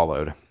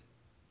swallowed.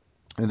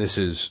 And this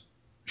is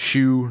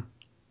Shu,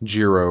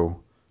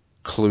 Jiro,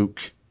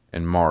 Kluk,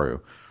 and Maru.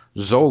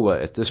 Zola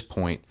at this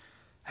point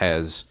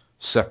has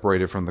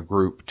separated from the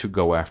group to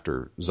go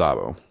after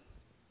Zabo.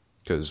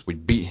 Because we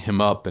beat him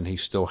up and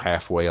he's still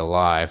halfway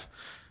alive,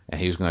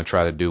 and he's going to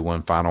try to do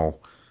one final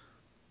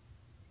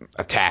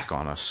attack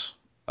on us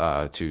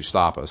to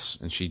stop us,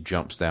 and she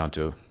jumps down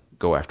to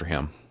go after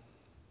him.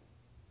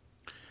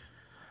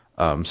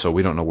 So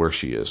we don't know where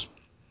she is.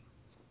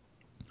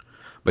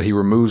 But he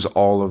removes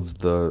all of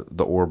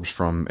the orbs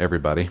from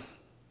everybody,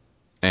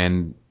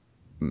 and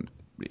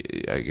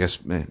I guess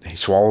he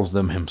swallows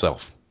them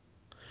himself.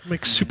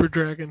 Makes Super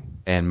Dragon.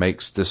 And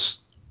makes this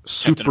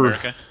super... Captain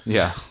America?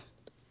 Yeah.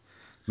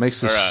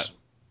 Makes this...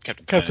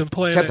 Captain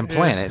Planet. Captain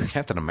Planet. Yeah.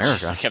 Captain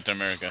America. Captain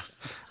America.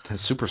 The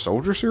super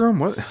soldier serum?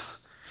 What?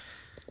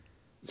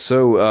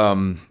 So,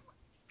 and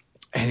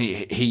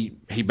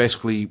he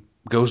basically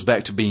goes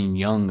back to being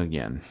young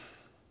again.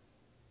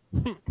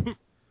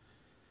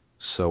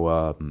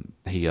 So,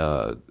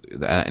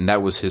 and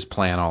that was his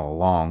plan all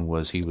along,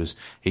 was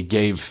he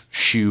gave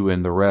Shu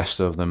and the rest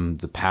of them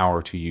the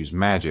power to use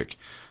magic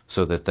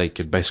so that they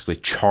could basically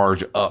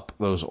charge up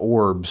those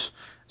orbs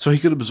so he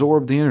could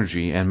absorb the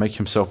energy and make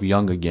himself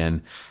young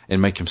again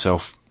and make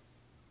himself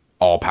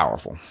all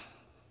powerful.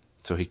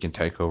 So he can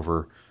take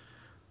over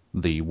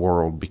the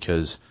world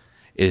because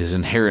it is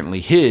inherently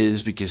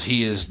his, because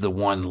he is the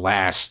one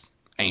last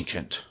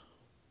ancient.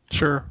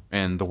 Sure.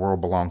 And the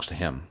world belongs to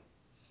him.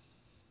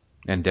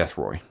 And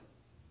Deathroy.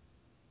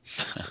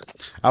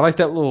 I like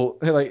that little,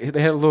 they had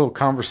a little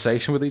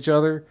conversation with each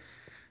other.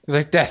 He's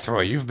like,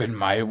 Deathroy, you've been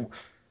my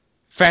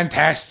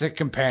fantastic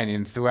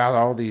companion throughout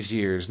all these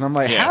years. And I'm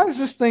like, how is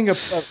this thing a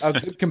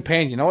good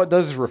companion? All it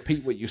does is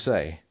repeat what you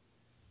say.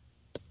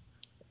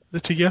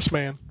 It's a yes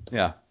man.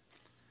 Yeah.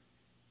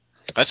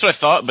 That's what I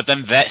thought, but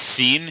then that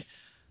scene,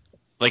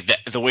 like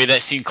the way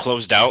that scene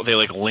closed out, they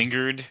like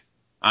lingered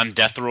on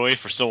Deathroy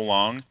for so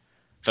long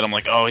that I'm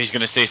like, oh, he's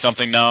going to say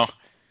something now.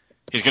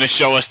 He's going to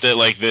show us that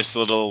like this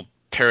little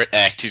parrot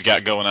act he's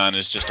got going on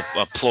is just a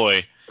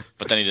ploy.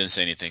 But then he didn't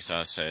say anything, so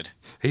I said,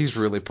 He's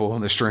really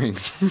pulling the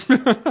strings.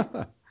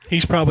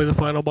 He's probably the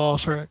final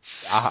boss, right?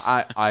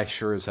 I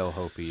sure as hell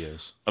hope he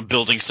is. a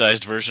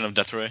building-sized version of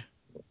Deathray.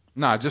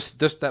 Nah, just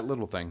that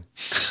little thing.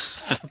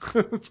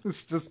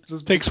 It's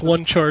just Takes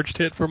one charged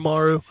hit from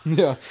Maru.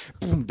 Yeah,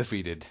 boom,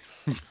 defeated.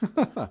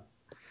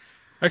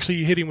 Actually,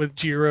 you hit him with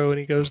Jiro and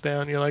he goes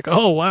down. You're like,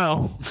 oh,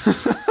 wow.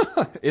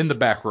 In the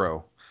back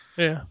row.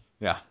 Yeah.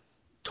 Yeah,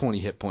 20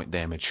 hit point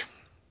damage.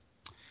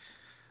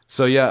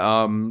 So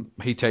yeah,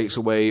 he takes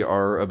away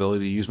our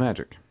ability to use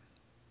magic.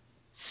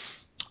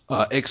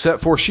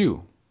 Except for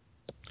Shu.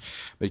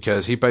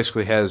 Because he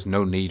basically has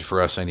no need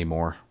for us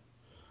anymore.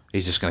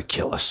 He's just going to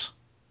kill us.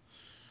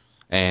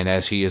 And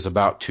as he is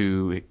about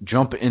to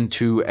jump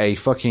into a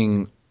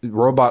fucking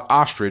robot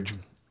ostrich.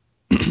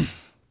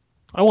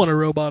 I want a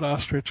robot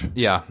ostrich.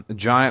 Yeah, a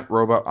giant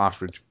robot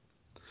ostrich.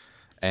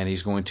 And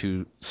he's going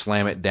to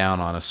slam it down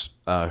on us.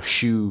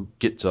 Shu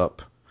gets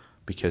up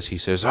because he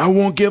says, I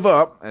won't give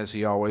up, as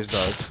he always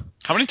does.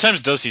 How many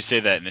times does he say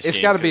that in this game? It's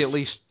got to be at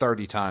least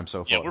 30 times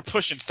so far. Yeah, we're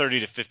pushing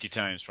 30 to 50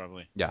 times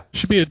probably. Yeah.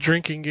 Should be a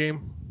drinking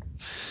game.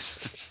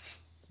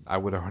 I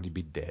would already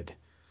be dead.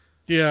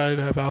 Yeah, I'd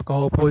have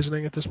alcohol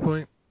poisoning at this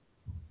point.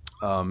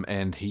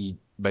 And he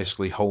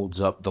basically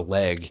holds up the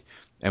leg,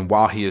 and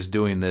while he is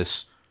doing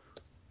this,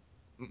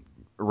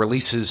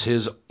 releases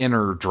his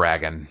inner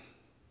dragon.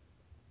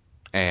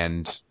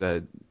 And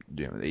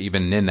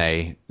even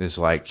Nene is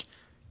like,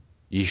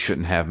 you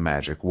shouldn't have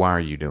magic. Why are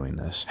you doing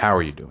this? How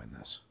are you doing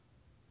this?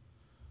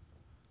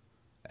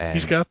 And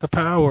He's got the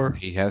power.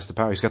 he has the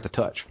power. He's got the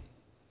touch.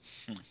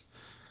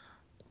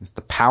 It's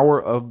the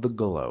power of the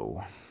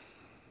glow.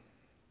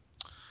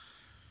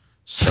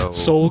 So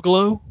Soul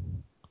Glow?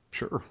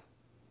 sure.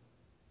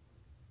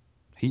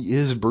 He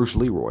is Bruce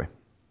Leroy.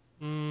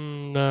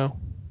 No.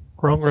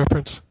 Wrong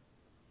reference.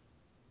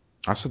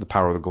 I said the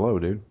power of the glow,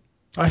 dude.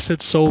 I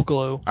said Soul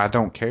Glow. I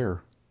don't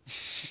care.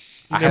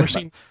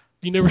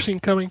 You never seen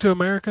Coming to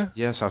America?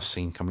 Yes, I've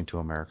seen Coming to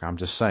America. I'm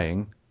just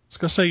saying. I was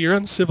going to say, you're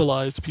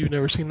uncivilized if you've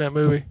never seen that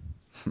movie.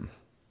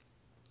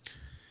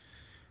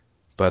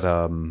 But,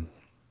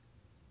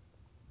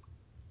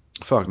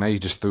 fuck, now you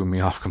just threw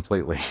me off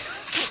completely.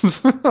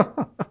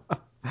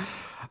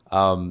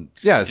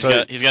 Yeah,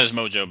 so... He's got his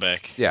mojo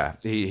back. Yeah.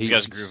 He's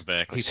got his groove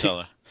back, like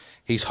Stella.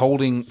 He's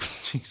holding...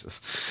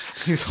 Jesus.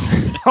 He's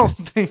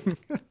holding...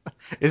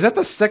 Is that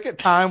the second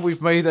time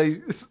we've made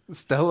a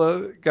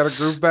Stella got a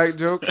groove back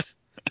joke?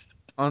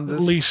 On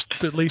this?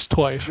 At least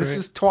twice, This right?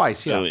 is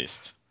twice, yeah. At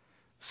least.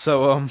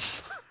 So,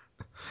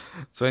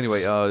 so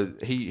anyway,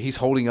 he's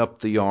holding up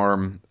the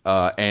arm,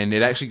 and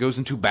it actually goes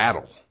into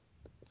battle.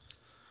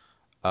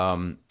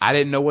 I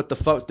didn't know what the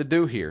fuck to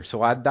do here,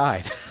 so I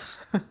died.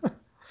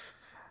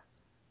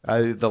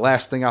 The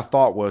last thing I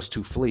thought was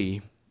to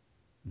flee.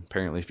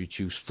 Apparently, if you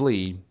choose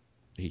flee,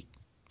 he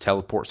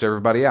teleports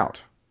everybody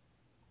out.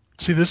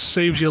 See, this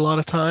saves you a lot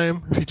of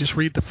time if you just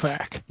read the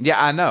FAQ. Yeah,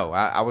 I know.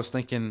 I was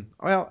thinking,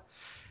 well,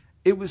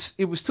 it was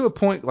to a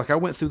point, like I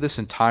went through this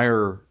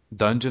entire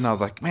dungeon. I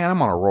was like, man,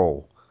 I'm on a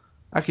roll.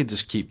 I could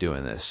just keep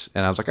doing this.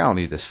 And I was like, I don't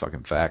need this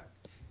fucking FAQ.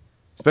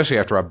 Especially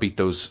after I beat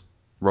those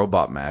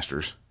robot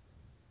masters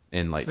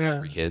in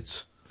 3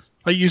 hits.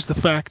 I use the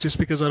FAQ just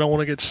because I don't want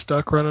to get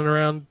stuck running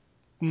around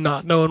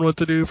not knowing what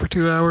to do for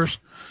 2 hours.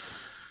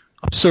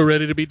 I'm so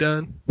ready to be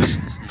done.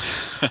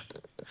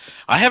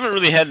 I haven't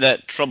really had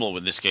that trouble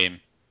with this game.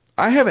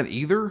 I haven't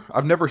either.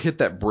 I've never hit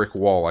that brick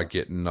wall I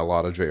get in a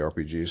lot of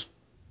JRPGs.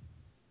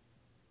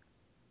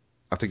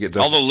 I think it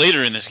does. Although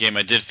later in this game,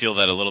 I did feel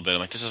that a little bit. I'm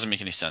like, this doesn't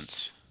make any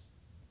sense.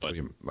 But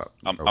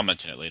I'll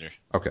mention it later.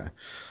 Okay.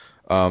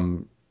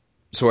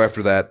 So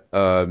after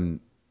that,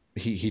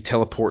 he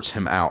teleports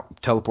him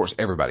out. Teleports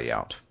everybody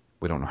out.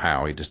 We don't know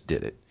how. He just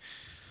did it.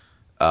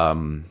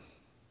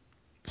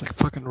 It's like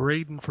fucking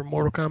Raiden from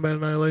Mortal Kombat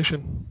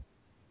Annihilation.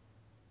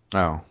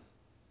 Oh.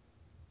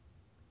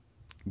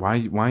 Why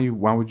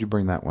would you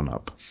bring that one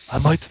up? I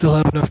might still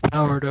have enough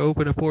power to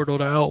open a portal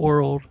to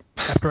Outworld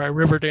after I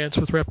river dance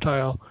with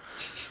Reptile.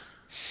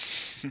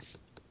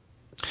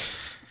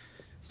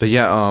 But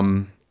yeah,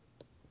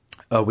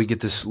 we get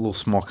this little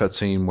small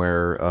cutscene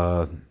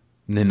where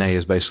Nene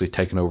is basically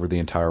taking over the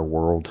entire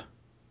world,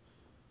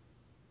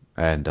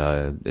 and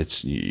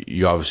it's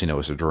you obviously know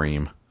it's a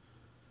dream.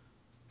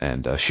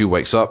 And Shu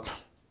wakes up.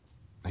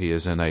 He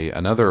is in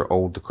another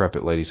old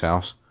decrepit lady's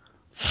house.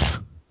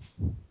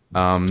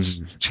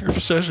 It's your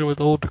obsession with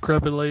old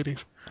decrepit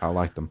ladies. I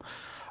like them.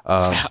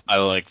 I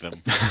like them.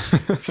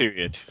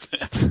 Period.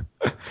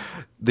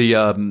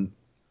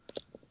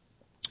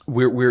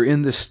 We're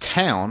in this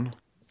town.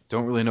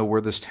 Don't really know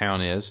where this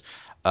town is,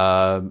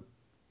 but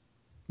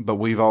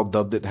we've all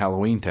dubbed it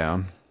Halloween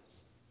Town.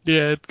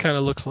 Yeah, it kind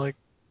of looks like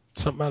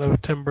something out of a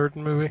Tim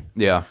Burton movie.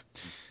 Yeah,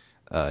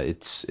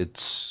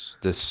 it's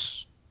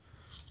this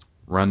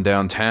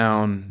rundown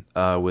town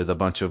with a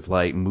bunch of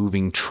like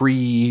moving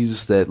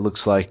trees that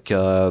looks like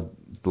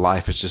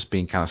life is just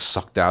being kind of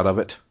sucked out of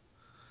it.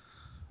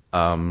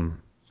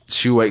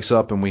 she wakes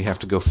up and we have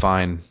to go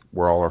find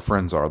where all our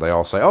friends are. They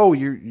all say, "Oh,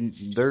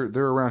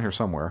 they're around here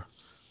somewhere.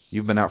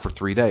 You've been out for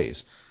 3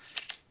 days."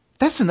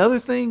 That's another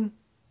thing.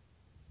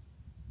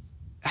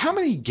 How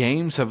many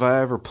games have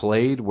I ever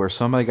played where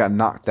somebody got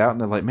knocked out and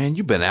they're like, "Man,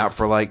 you've been out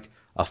for like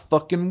a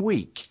fucking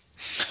week."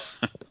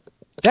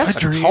 That's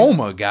a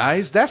coma,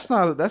 guys. That's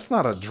not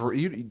a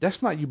dream.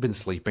 That's not you've been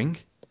sleeping.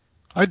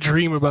 I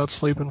dream about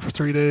sleeping for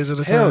 3 days at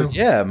a time. Hell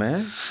yeah,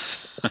 man.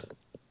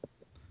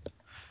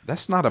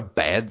 That's not a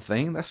bad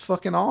thing. That's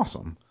fucking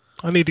awesome.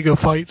 I need to go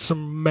fight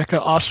some mecha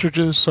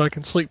ostriches so I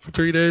can sleep for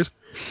 3 days.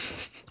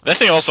 That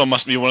thing also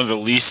must be one of the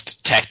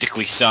least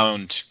tactically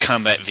sound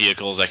combat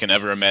vehicles I can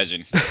ever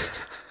imagine.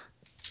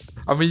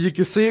 I mean, you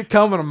can see it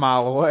coming a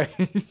mile away.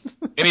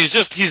 And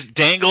he's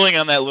dangling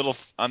on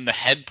the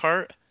head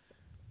part,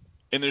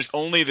 and there's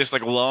only this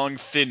like long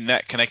thin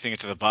neck connecting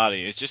it to the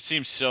body. It just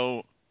seems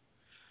so.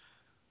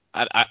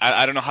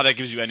 I don't know how that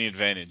gives you any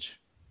advantage,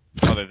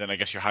 other than I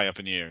guess you're high up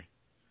in the air.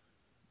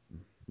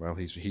 Well,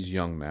 he's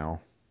young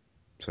now,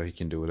 so he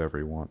can do whatever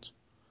he wants.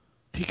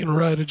 He can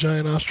ride a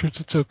giant ostrich.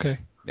 It's okay.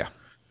 Yeah.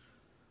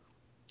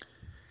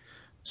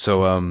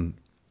 So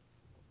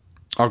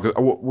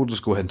we'll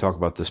just go ahead and talk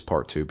about this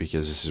part too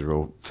because this is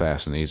real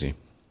fast and easy.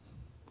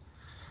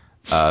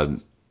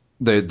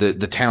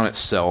 The town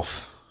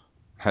itself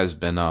has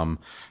been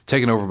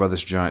taken over by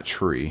this giant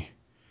tree.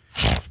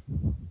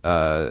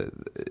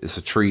 It's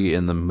a tree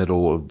in the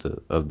middle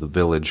of the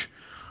village,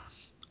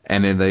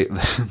 and then they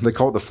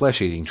call it the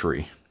flesh-eating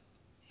tree.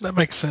 That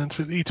makes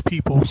sense. It eats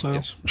people, so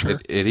yes, sure.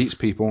 It eats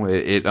people.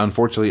 It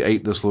unfortunately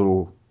ate this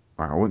little.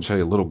 I wouldn't say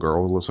a little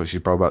girl. It looks like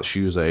she's probably about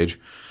Shu's age.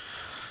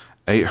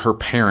 Ate her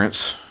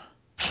parents.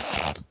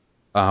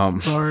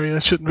 Sorry,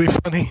 that shouldn't be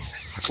funny.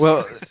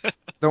 Well,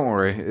 don't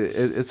worry.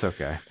 It's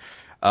okay.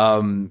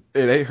 It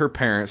ate her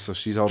parents, so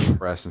she's all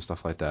depressed and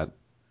stuff like that.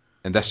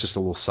 And that's just a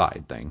little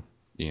side thing.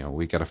 You know,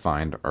 we got to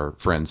find our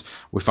friends.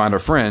 We find our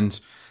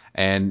friends,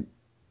 and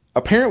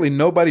apparently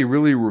nobody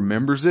really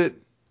remembers it.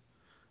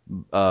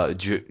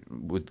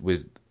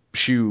 With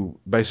Shu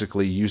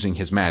basically using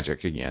his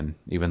magic again,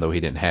 even though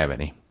he didn't have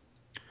any.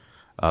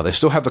 They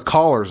still have the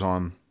collars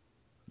on.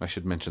 I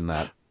should mention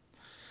that.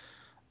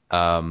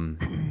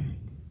 And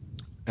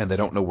they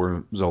don't know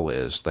where Zola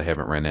is. They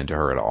haven't ran into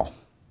her at all.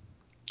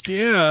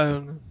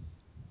 Yeah.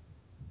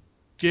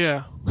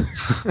 Yeah.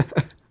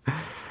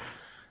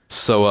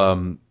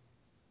 So,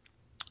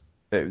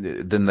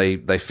 then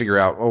they figure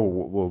out, oh,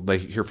 well, they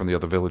hear from the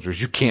other villagers,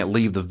 you can't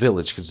leave the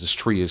village because this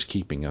tree is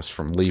keeping us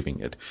from leaving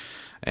it.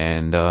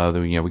 And,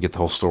 we get the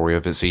whole story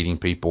of it's eating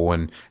people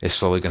and it's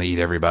slowly going to eat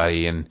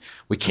everybody and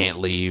we can't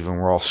leave and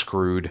we're all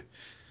screwed.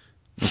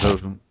 And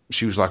so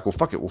she was like, well,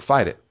 fuck it, we'll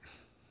fight it.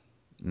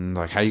 And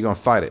like, how you going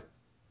to fight it?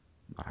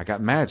 I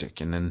got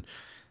magic. And then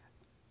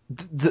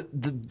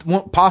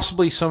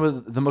possibly some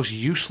of the most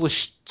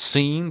useless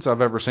scenes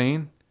I've ever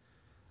seen.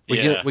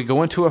 We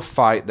go into a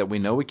fight that we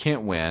know we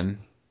can't win,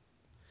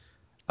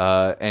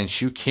 and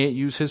Shu can't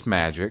use his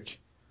magic,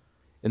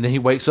 and then he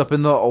wakes up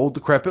in the old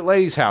decrepit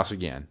lady's house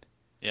again.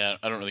 Yeah,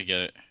 I don't really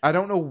get it. I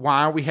don't know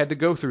why we had to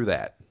go through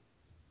that.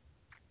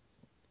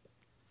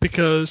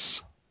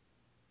 Because.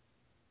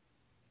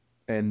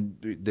 And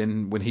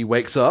then when he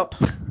wakes up,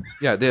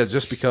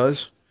 just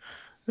because.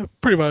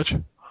 Pretty much.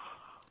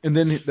 And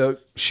then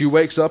Shu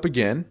wakes up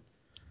again,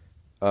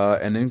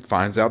 and then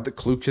finds out that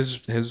Kluk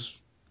has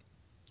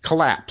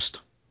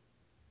collapsed.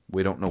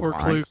 We don't know Poor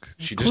why. Kluk.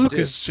 Kluk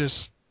is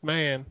just,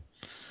 man.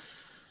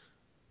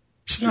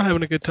 She's not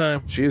having a good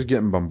time. She is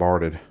getting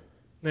bombarded.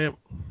 Yep.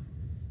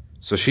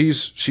 So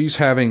she's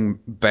having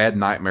bad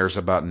nightmares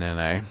about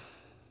Nene.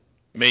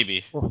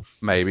 Maybe.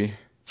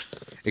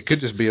 It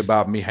could just be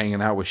about me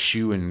hanging out with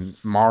Shu and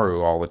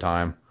Maru all the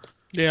time.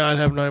 Yeah, I'd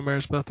have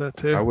nightmares about that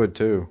too. I would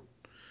too.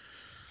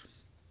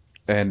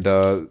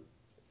 And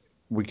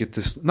we get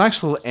this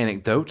nice little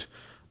anecdote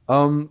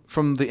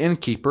from the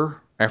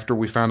innkeeper after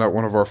we found out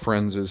one of our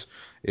friends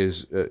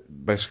is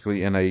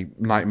basically in a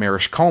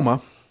nightmarish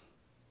coma.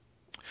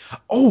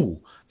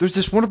 Oh, there's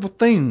this wonderful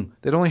thing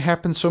that only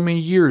happens so many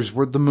years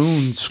where the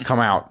moons come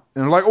out.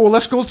 And we're like, oh,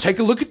 let's go take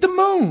a look at the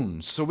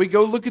moons. So we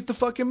go look at the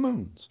fucking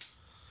moons.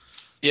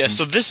 Yeah,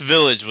 so this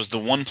village was the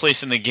one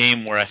place in the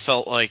game where I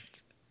felt like,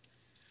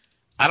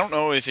 I don't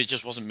know if it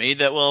just wasn't made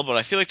that well, but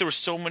I feel like there were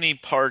so many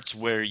parts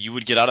where you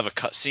would get out of a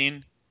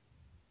cutscene,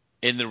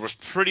 and there was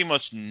pretty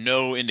much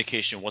no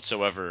indication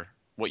whatsoever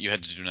what you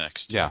had to do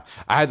next. Yeah,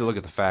 I had to look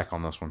at the FAQ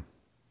on this one.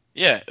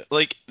 Yeah,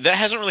 like, that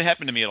hasn't really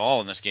happened to me at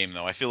all in this game,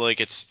 though. I feel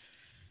like it's,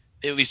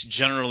 at least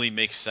generally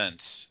makes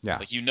sense. Yeah.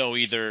 Like,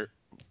 either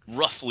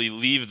roughly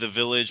leave the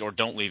village or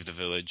don't leave the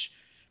village.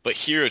 But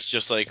here it's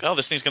just like, oh,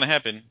 this thing's going to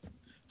happen.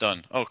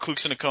 Done. Oh,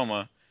 Kluk's in a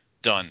coma.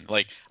 Done.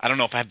 Like, I don't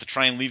know if I have to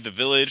try and leave the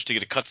village to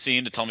get a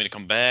cutscene to tell me to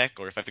come back,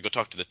 or if I have to go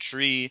talk to the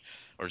tree,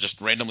 or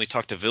just randomly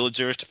talk to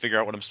villagers to figure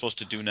out what I'm supposed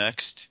to do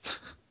next.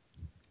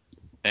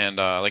 And,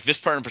 like, this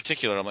part in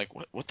particular, I'm like,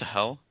 what the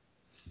hell?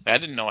 I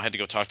didn't know I had to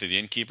go talk to the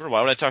innkeeper.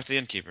 Why would I talk to the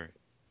innkeeper?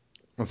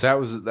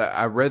 So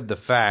I read the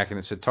FAQ, and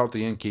it said, talk to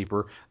the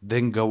innkeeper,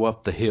 then go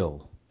up the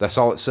hill. That's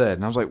all it said.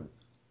 And I was like,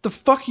 the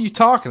fuck are you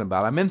talking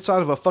about? I'm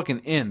inside of a fucking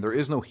inn. There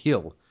is no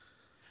hill.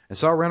 And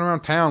so I ran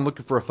around town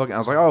looking for I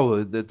was like,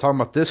 oh, they're talking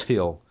about this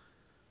hill.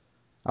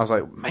 I was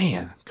like,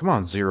 man, come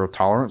on, zero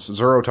tolerance.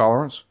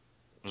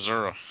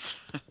 Zero.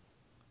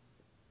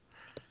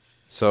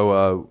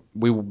 So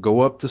we will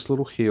go up this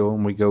little hill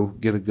and we go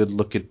get a good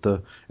look at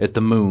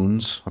the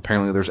moons.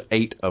 Apparently there's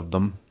 8 of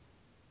them.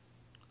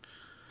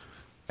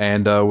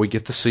 And we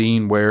get the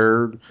scene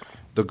where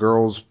the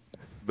girl's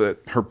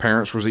her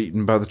parents was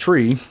eaten by the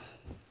tree.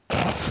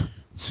 That's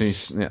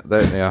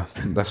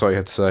all you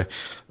have to say.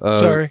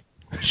 Sorry.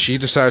 She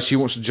decides she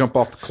wants to jump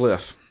off the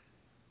cliff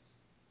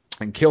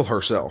and kill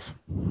herself.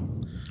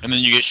 And then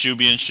you get Shu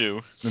being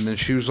Shu. And then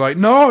Shu's like,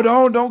 no,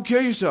 don't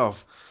kill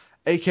yourself.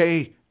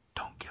 AKA,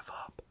 don't give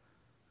up.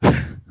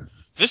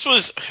 This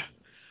was,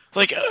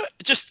 like,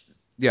 just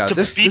to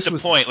beat the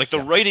point. Like, the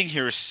writing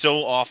here is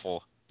so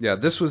awful. Yeah,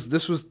 this was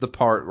the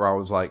part where I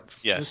was like,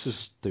 yes. This is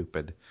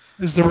stupid.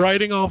 Is the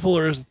writing awful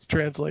or is it the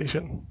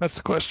translation? That's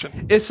the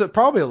question. It's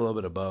probably a little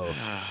bit of both.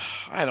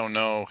 I don't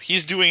know.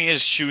 He's doing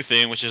his Shu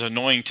thing, which is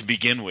annoying to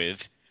begin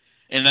with.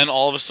 And then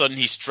all of a sudden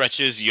he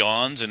stretches,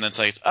 yawns, and then it's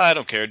like, I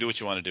don't care, do what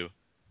you want to do.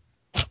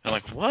 I'm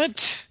like,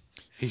 what?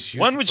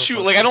 When would Shu,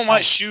 like, I don't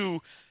want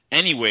Shu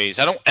anyways.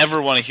 I don't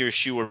ever want to hear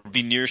Shu or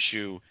be near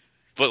Shu.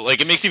 But,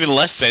 like, it makes even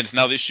less sense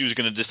now that Shu's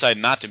going to decide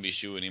not to be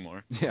Shu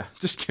anymore. Yeah,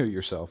 just kill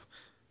yourself.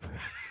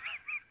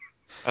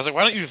 I was like,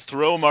 why don't you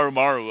throw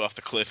Maru off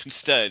the cliff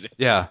instead?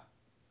 Yeah.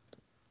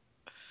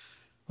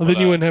 Well, then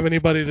you wouldn't have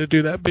anybody to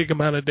do that big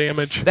amount of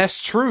damage.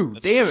 That's true.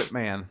 Damn it,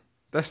 man.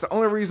 That's the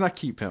only reason I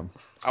keep him.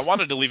 I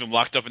wanted to leave him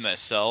locked up in that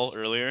cell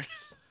earlier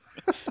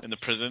in the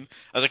prison.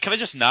 I was like, can I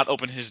just not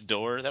open his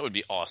door? That would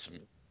be awesome.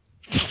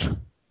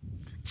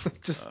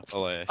 Just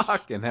alas.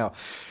 Fucking hell.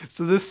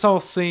 So this whole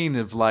scene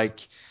of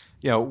like,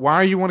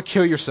 why you want to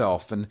kill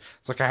yourself? And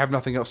it's like, I have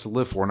nothing else to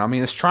live for. And I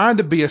mean, it's trying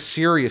to be a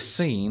serious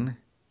scene.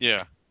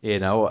 Yeah.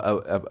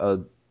 A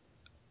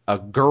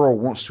girl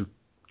wants to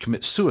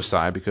commit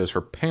suicide because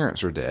her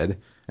parents are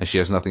dead and she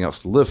has nothing else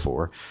to live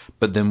for.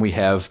 But then we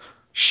have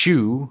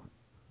Shu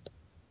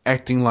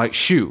acting like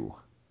Shu.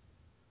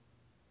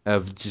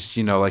 Of just,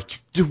 like,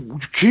 dude, you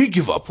can't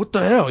give up. What the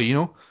hell,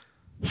 And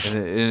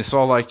it's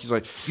all like, he's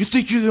like, you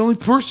think you're the only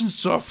person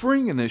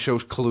suffering? And then it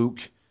shows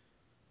Kluk.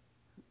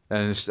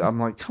 And I'm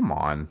like, come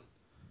on.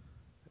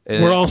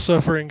 And we're all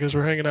suffering because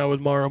we're hanging out with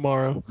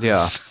Maru.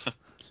 Yeah.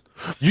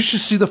 You should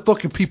see the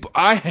fucking people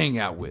I hang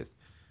out with.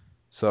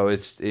 So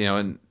it's,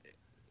 and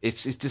it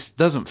just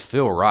doesn't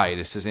feel right.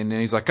 It's just, and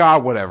then he's like,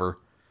 whatever.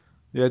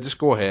 Yeah, just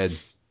go ahead.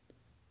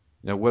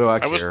 What do I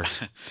care?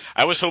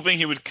 I was hoping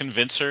he would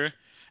convince her,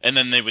 and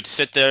then they would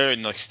sit there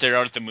and like stare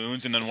out at the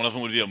moons, and then one of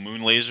them would be a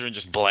moon laser and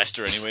just blast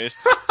her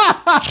anyways.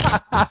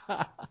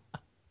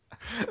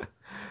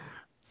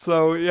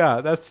 So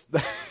yeah, that's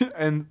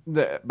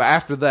but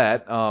after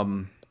that,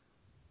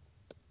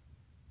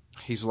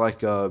 he's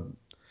like,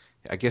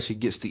 I guess he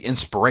gets the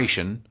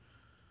inspiration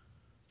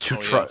to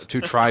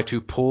try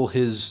to pull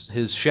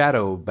his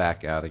shadow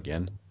back out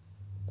again.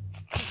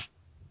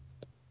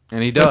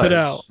 And he does. Whip it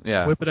out.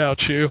 Yeah. Whip it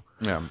out, Shu.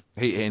 Yeah.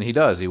 He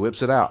does. He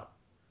whips it out.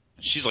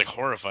 She's like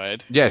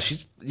horrified. Yeah,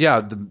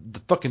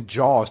 the fucking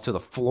jaw is to the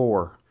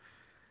floor.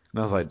 And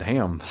I was like,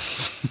 damn,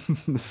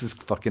 this is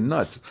fucking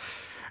nuts.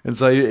 And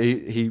so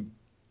he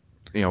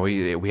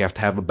we have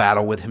to have a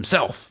battle with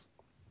himself.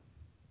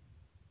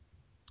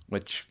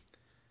 Which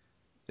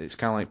it's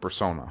kind of like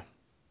Persona.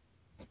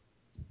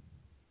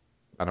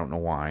 I don't know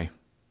why.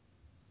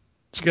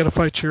 You got to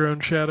fight your own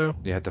shadow.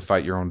 You have to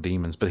fight your own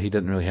demons, but he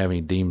doesn't really have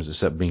any demons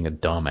except being a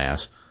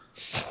dumbass.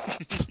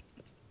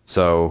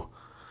 So,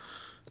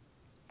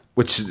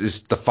 which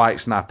is, the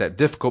fight's not that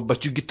difficult,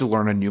 but you get to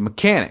learn a new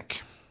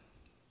mechanic.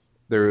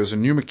 There is a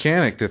new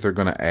mechanic that they're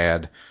going to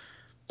add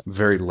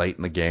very late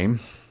in the game.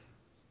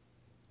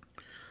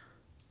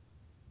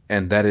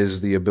 And that is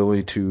the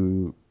ability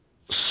to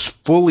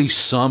fully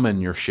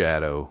summon your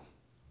shadow.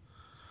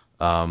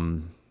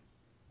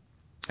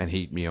 And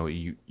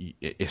he,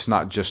 it's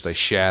not just a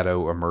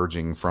shadow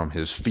emerging from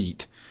his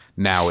feet.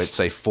 Now it's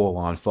a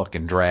full-on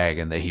fucking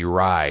dragon that he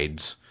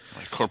rides.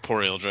 Like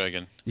corporeal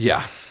dragon.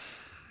 Yeah.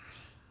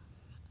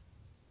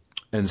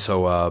 And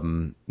so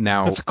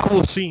now that's a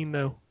cool scene,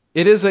 though.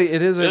 It is a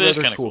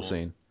rather cool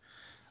scene.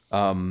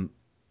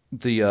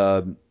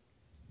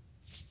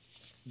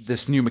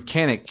 This new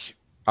mechanic,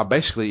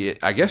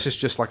 basically, I guess it's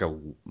just like a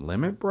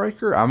limit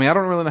breaker. I mean, I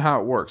don't really know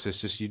how it works.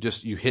 It's just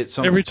you hit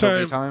something so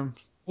many times.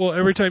 Well,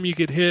 every time you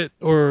get hit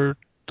or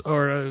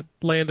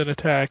land an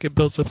attack, it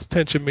builds up the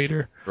tension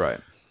meter. Right.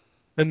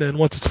 And then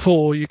once it's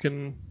full, you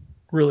can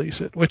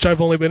release it, which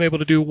I've only been able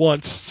to do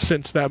once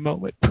since that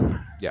moment.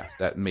 Yeah,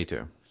 me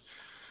too.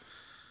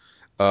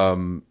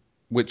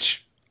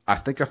 Which I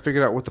think I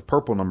figured out what the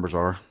purple numbers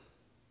are.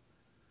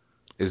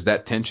 Is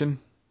that tension?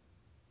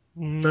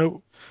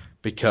 Nope.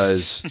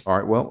 Because all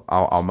right, well,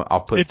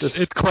 I'll put this.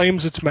 It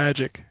claims it's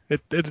magic.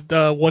 It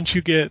once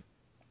you get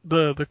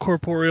the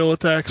corporeal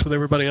attacks with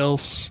everybody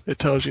else, it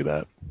tells you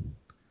that.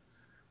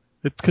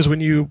 Because when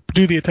you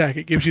do the attack,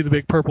 it gives you the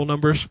big purple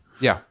numbers.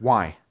 Yeah.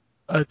 Why?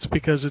 It's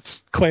because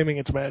it's claiming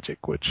it's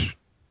magic, which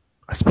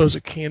I suppose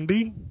it can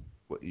be.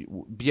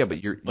 Yeah,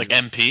 but you're Like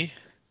MP?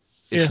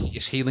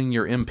 Is healing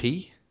your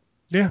MP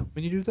Yeah,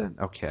 when you do that?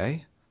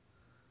 Okay.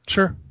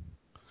 sure.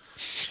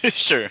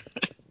 Sure.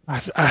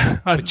 But you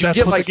That's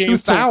get what like the game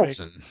told me.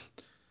 2,000.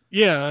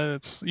 Yeah,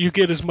 you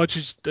get as much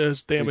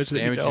as damage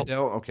that you dealt.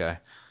 Okay.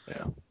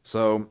 Yeah.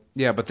 So,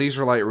 yeah, but these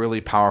are like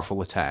really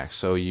powerful attacks.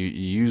 So you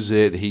use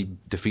it, he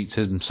defeats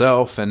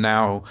himself, and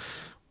now,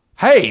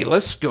 hey,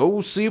 let's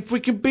go see if we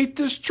can beat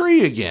this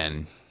tree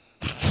again.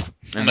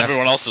 And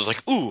everyone else is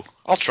like, ooh,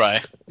 I'll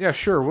try. Yeah,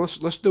 sure,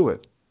 let's do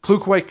it.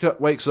 Kluk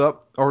wakes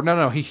up, or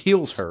no, he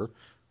heals her,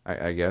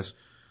 I guess,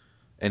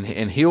 and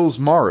heals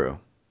Maru.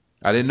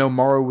 I didn't know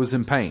Maru was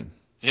in pain.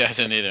 Yeah, I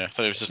didn't either. I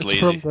thought it was just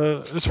lazy.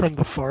 It's from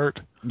the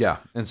fart. Yeah,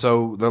 and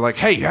so they're like,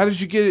 hey, how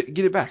did you get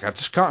it back? I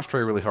just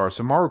concentrate really hard.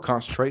 So Maru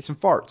concentrates and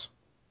farts.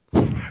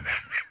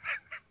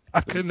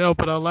 I couldn't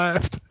help it. I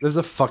laughed. There's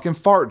a fucking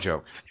fart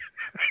joke.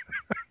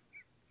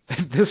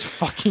 This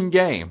fucking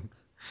game.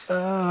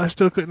 I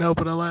still couldn't help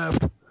it. I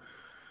laughed.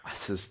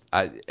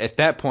 At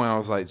that point, I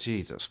was like,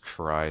 Jesus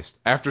Christ.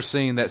 After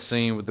seeing that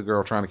scene with the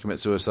girl trying to commit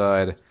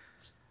suicide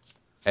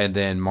and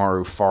then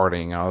Maru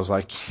farting, I was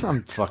like,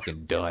 I'm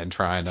fucking done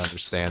trying to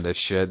understand this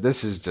shit.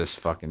 This is just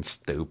fucking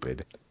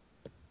stupid.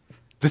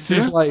 This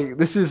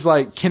is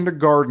like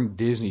kindergarten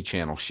Disney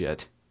Channel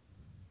shit.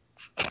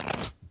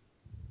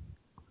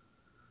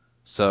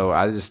 So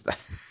I just,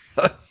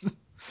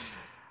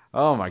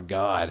 oh my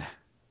God.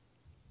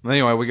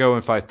 Anyway, we go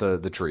and fight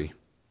the tree.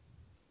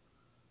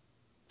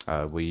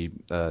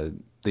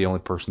 The only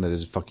person that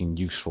is fucking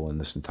useful in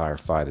this entire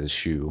fight is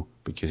Shu,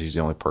 because he's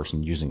the only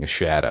person using a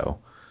shadow.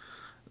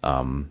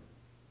 I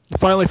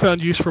finally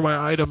found use for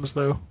my items,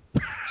 though.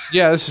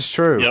 Yeah, this is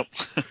true.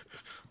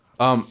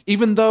 Yep.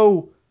 Even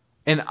though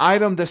an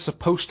item that's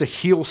supposed to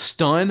heal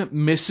stun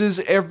misses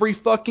every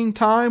fucking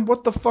time,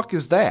 what the fuck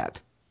is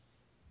that?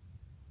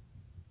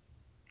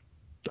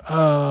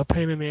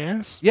 Pain in the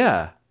ass?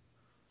 Yeah.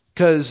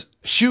 Because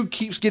Shu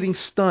keeps getting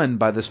stunned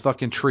by this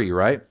fucking tree,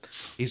 right?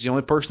 He's the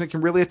only person that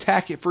can really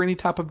attack it for any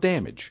type of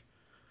damage.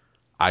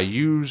 I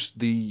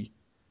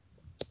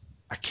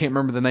can't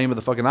remember the name of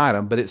the fucking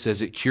item, but it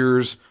says it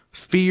cures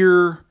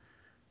fear,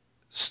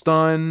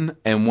 stun,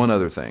 and one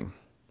other thing.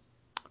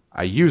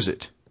 I use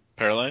it.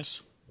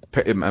 Paralyze?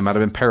 It might have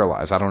been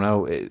paralyzed. I don't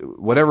know.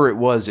 Whatever it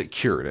was, it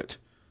cured it.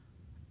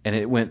 And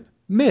it went,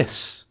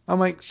 miss. I'm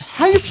like,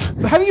 how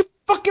do you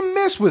fucking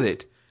miss with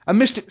it? I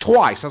missed it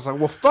twice. I was like,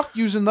 well, fuck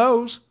using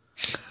those.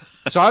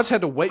 So I just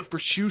had to wait for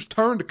Shu's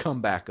turn to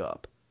come back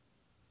up.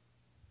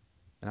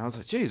 And I was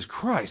like, Jesus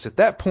Christ. At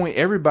that point,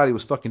 everybody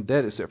was fucking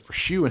dead except for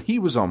Shu, and he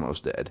was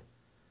almost dead.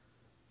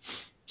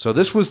 So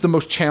this was the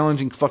most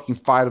challenging fucking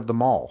fight of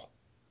them all.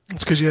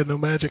 It's because you had no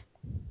magic.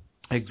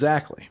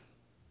 Exactly.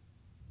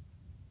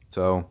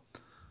 So,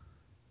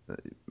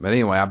 but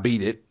anyway, I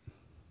beat it.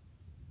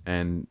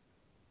 And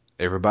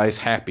everybody's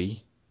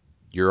happy.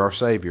 You're our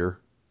savior.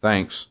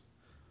 Thanks.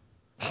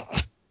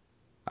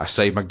 I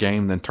saved my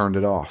game, then turned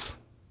it off.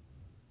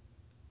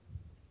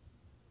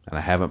 And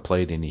I haven't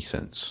played any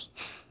since.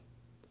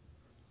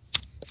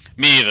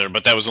 Me either,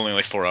 but that was only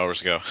like 4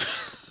 hours ago.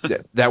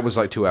 That was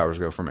like 2 hours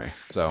ago for me.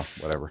 So,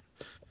 whatever.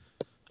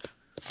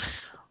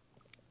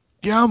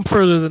 Yeah, I'm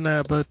further than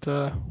that, but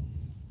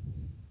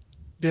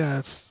yeah,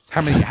 it's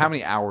How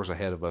many hours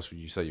ahead of us would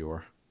you say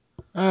you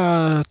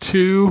are?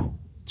 2,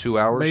 2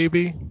 hours?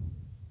 maybe.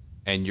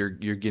 And you're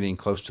getting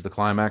close to the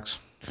climax?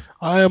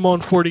 I am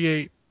on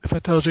 48, if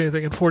that tells you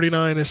anything, and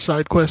 49 is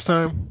side quest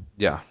time.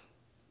 Yeah.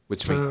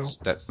 Which means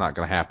that's not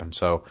going to happen.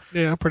 So,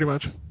 yeah, pretty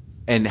much.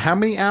 And how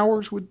many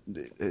hours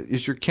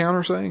is your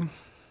counter saying?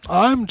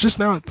 I'm just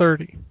now at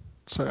 30,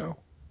 so.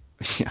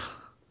 Yeah.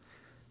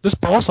 This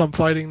boss I'm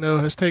fighting, though,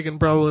 has taken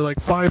probably like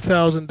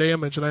 5,000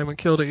 damage, and I haven't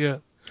killed it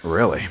yet.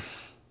 Really?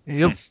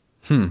 Yep.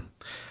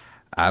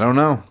 I don't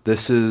know.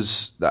 This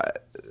is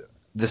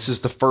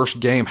the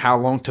first game. How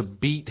long to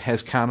beat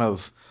has kind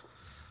of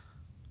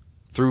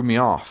threw me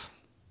off.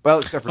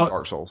 Well, except for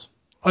Dark Souls.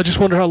 I just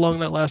wonder how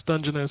long that last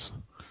dungeon is.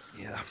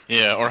 Yeah.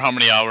 Yeah, or how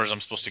many hours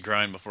I'm supposed to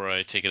grind before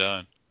I take it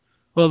on.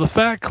 Well, the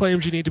fact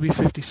claims you need to be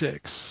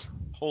 56.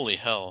 Holy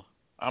hell.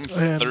 I'm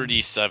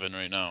 37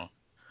 right now.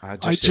 I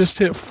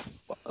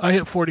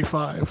hit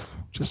 45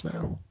 just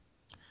now.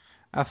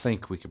 I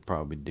think we could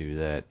probably do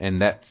that.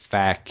 And that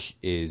FAQ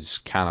is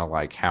kind of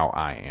like how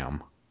I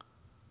am.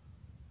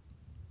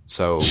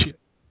 So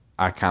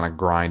I kind of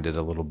grinded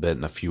a little bit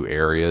in a few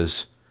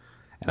areas.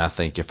 And I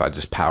think if I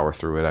just power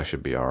through it, I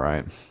should be all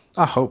right.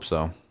 I hope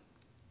so.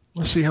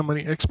 Let's see how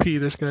many XP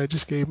this guy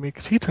just gave me,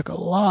 because he took a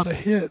lot of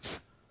hits.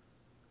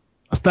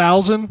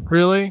 1,000?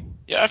 Really?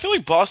 Yeah, I feel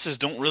like bosses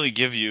don't really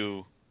give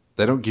you...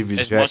 They don't give you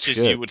as much as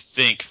you would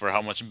think for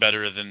how much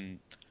better than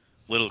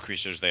little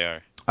creatures they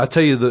are. I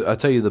tell you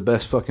the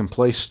best fucking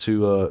place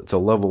to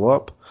level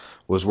up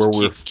was where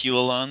we're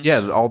Kilolons?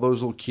 Yeah, all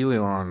those little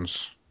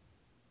Kilolons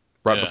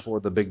right before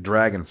the big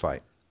dragon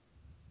fight.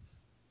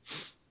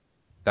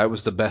 That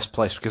was the best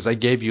place because they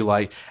gave you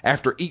like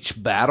after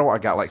each battle I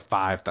got like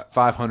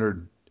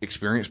 500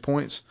 experience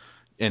points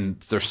and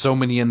there's so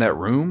many in that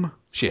room.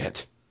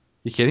 Shit.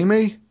 You kidding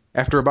me?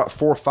 After about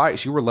 4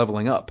 fights, you were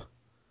leveling up.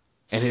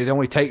 And it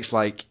only takes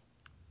like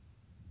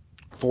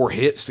 4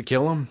 hits to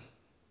kill him.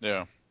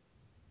 Yeah.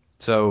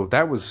 So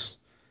that was...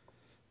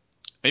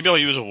 Maybe I'll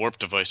use a warp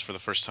device for the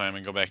first time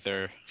and go back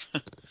there.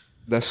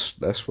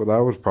 That's what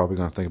I was probably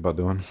going to think about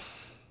doing.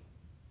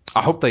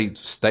 I hope they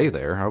stay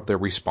there. I hope they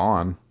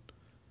respawn.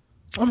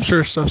 I'm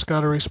sure stuff's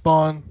got to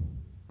respawn.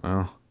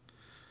 Well,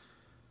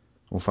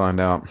 we'll find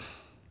out.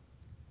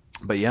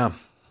 But yeah,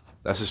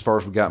 that's as far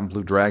as we got in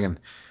Blue Dragon.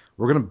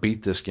 We're going to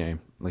beat this game.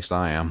 At least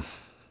I am.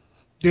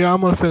 Yeah,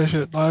 I'm gonna finish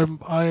it.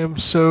 I am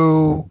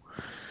so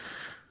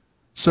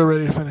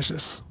ready to finish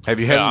this. Have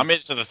you had? Yeah, I'm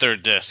into the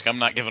 3rd disc. I'm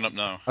not giving up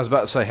now. I was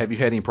about to say, have you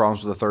had any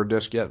problems with the 3rd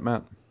disc yet,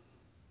 Matt?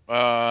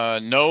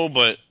 No,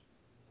 but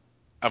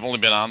I've only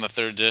been on the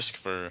 3rd disc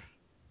for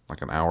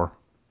like an hour.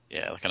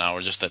 Yeah, like an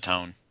hour just at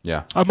town.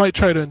 Yeah. I might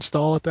try to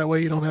install it that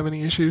way you don't have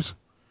any issues.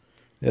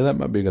 Yeah, that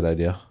might be a good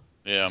idea.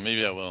 Yeah,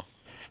 maybe I will.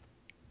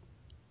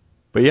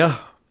 But yeah,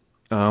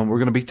 we're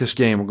going to beat this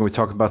game. We're going to be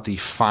talking about the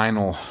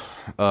final,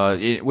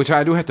 which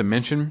I do have to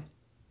mention.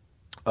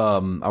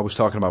 I was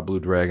talking about Blue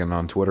Dragon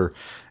on Twitter,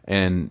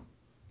 and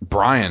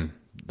Brian,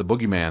 the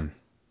Boogeyman,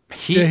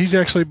 he's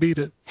actually beat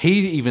it.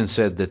 He even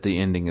said that the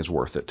ending is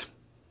worth it.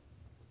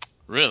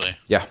 Really?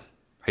 Yeah.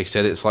 He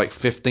said it's like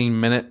 15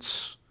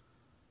 minutes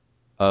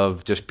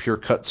of just pure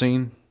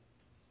cutscene,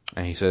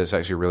 and he said it's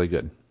actually really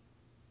good.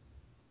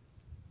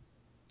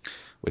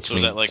 Which so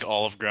means, is that like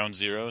all of Ground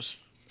Zeroes?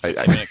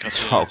 minute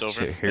cutscene is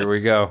over. Here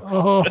we go.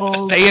 Oh,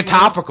 Staying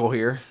topical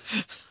here.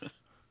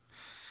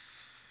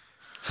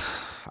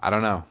 I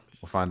don't know.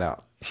 We'll find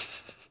out.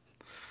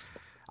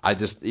 I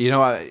just,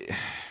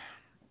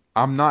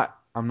 I'm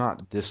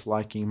not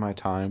disliking my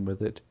time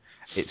with it.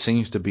 It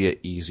seems to be an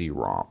easy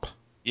romp.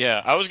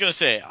 Yeah, I was gonna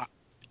say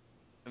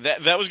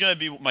that was gonna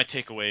be my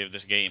takeaway of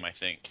this game. I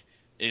think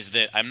is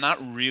that I'm not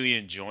really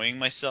enjoying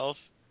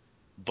myself,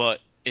 but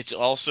it's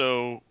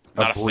also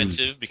not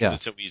offensive because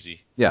it's so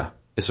easy. Yeah,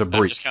 it's a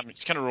breeze. I'm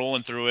just kind of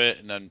rolling through it,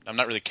 and I'm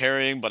not really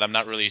caring, but I'm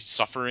not really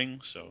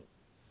suffering. So,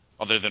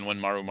 other than when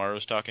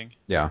Maru's talking.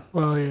 Yeah.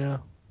 Well, yeah,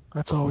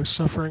 that's always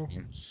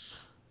suffering.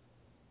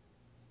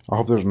 I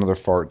hope there's another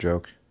fart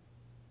joke.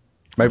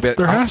 Maybe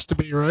there has to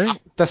be, right?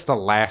 That's the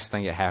last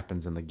thing that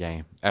happens in the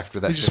game.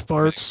 After that, he just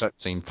farts.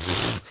 Cutscene,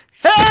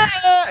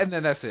 and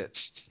then that's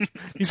it.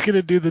 He's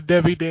gonna do the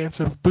Debbie dance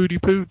of booty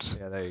poots.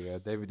 Yeah, there you go.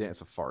 Debbie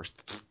dance of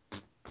farts.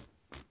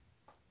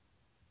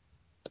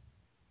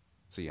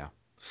 So yeah,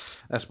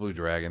 that's Blue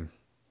Dragon.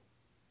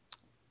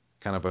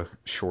 Kind of a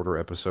shorter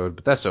episode,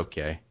 but that's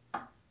okay.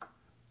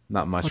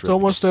 Not much. It's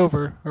almost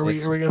over. Are we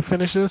gonna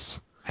finish this?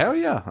 Hell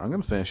yeah, I'm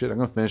gonna finish it. I'm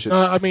gonna finish it.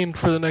 I mean,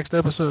 for the next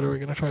episode, are we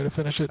gonna try to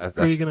finish it?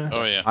 That's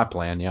my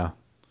plan. Yeah.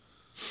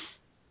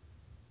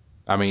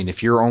 I mean,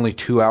 if you're only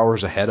 2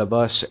 hours ahead of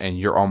us and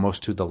you're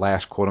almost to the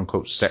last quote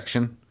unquote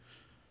section,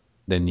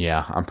 then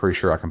yeah, I'm pretty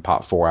sure I can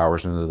pop 4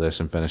 hours into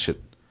this and finish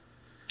it.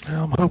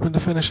 I'm hoping to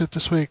finish it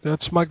this week.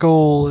 That's my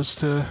goal, is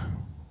to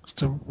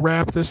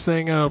wrap this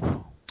thing up.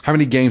 How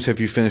many games have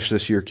you finished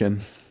this year,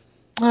 Ken?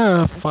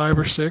 5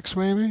 or 6,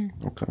 maybe.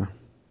 Okay.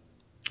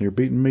 You're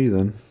beating me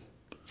then.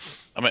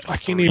 I'm at I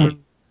can't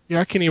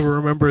even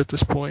remember at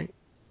this point.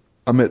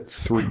 I'm at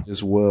 3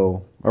 as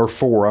well. Or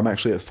 4. I'm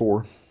actually at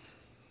 4.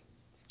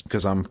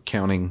 Because I'm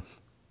counting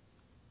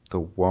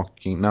the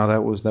Walking... No,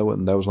 that was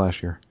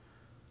last year.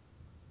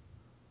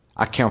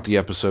 I count the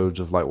episodes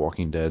of like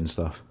Walking Dead and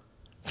stuff.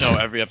 No,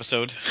 every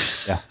episode?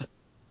 Yeah.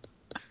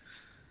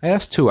 Hey,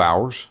 that's 2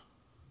 hours.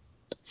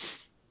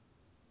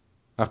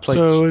 I've played...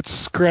 So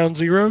it's Ground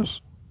Zeroes?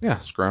 Yeah,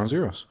 it's Ground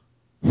Zeroes.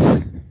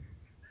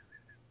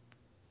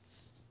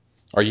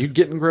 Are you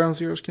getting Ground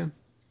Zeroes, Ken?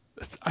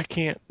 I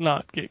can't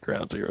not get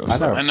Ground Zeroes.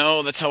 I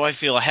know, that's how I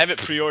feel. I have it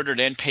pre-ordered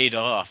and paid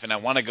off, and I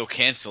want to go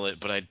cancel it,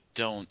 but I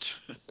don't.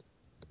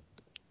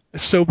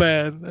 It's so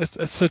bad.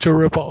 It's such a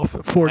ripoff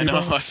at $40. I know,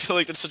 I feel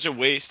like that's such a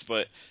waste,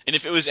 and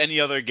if it was any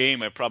other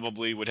game, I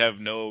probably would have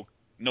no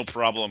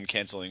problem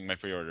canceling my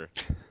pre-order.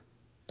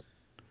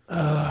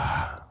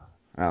 I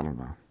don't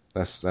know.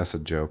 That's a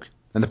joke.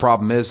 And the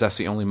problem is, that's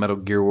the only Metal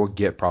Gear we'll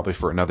get probably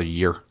for another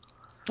year.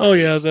 Oh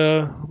yeah,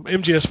 the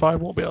MGS5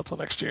 won't be out till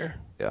next year.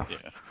 Yeah.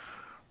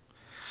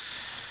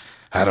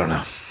 I don't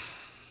know.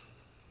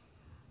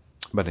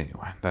 But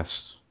anyway,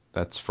 that's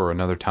for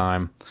another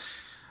time.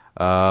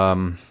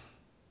 I'll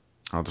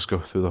just go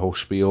through the whole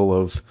spiel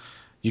of...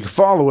 You can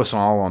follow us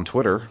all on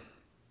Twitter.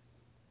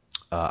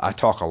 I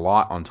talk a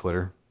lot on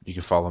Twitter. You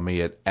can follow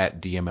me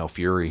at DML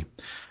Fury.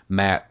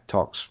 Matt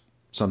talks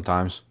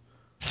sometimes.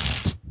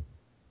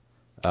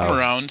 I'm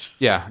around.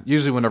 Yeah,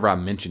 usually whenever I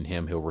mention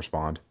him, he'll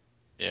respond.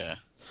 Yeah.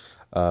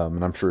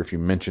 And I'm sure if you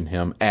mention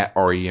him at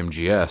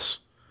REMGS,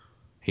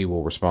 he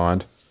will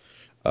respond.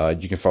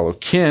 You can follow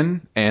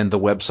Ken and the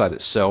website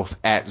itself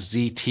at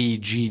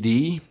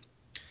ZTGD.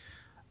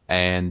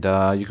 And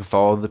you can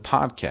follow the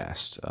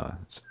podcast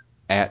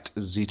at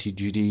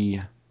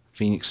ZTGD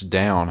Phoenix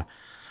Down.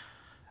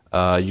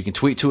 You can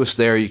tweet to us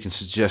there. You can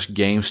suggest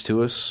games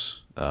to us.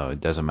 It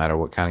doesn't matter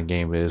what kind of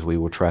game it is. We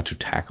will try to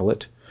tackle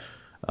it.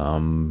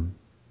 Yeah,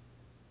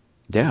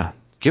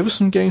 give us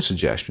some game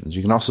suggestions.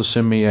 You can also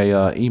send me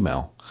a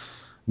email,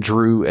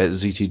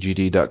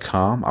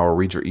 drew@ztgd.com. I will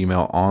read your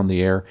email on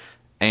the air,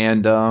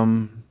 and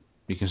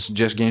you can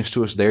suggest games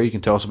to us there. You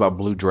can tell us about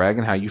Blue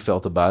Dragon, how you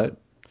felt about it,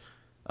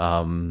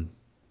 and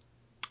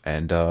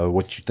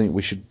what you think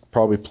we should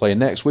probably play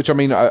next. Which, I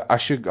mean, I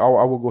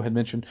will go ahead and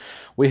mention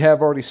we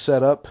have already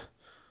set up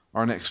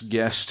our next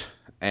guest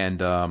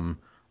and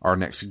our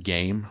next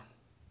game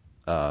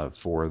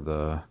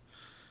for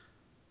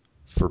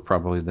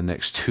probably the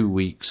next 2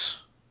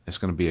 weeks. It's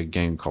going to be a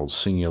game called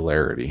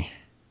Singularity.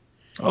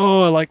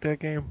 Oh, I like that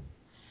game.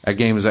 That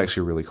game is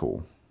actually really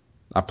cool.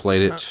 I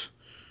played it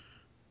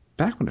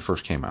back when it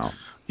first came out.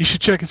 You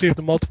should check and see if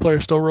the multiplayer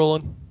is still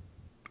rolling.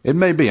 It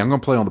may be. I'm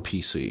going to play on the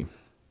PC.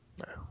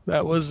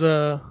 That was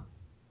a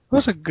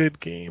good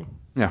game.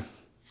 Yeah.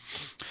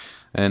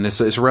 And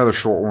it's a rather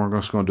short one. We're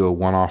just going to do a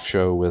one-off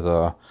show with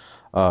a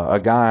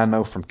guy I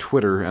know from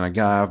Twitter and a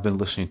guy I've been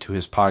listening to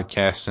his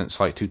podcast since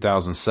like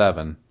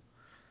 2007.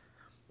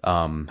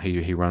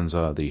 He runs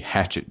the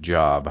Hatchet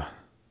Job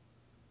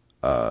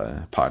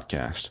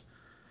podcast.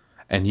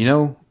 And you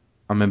know,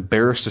 I'm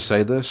embarrassed to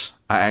say this,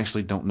 I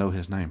actually don't know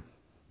his name.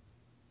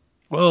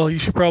 Well, you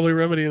should probably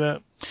remedy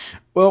that.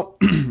 Well,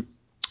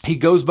 he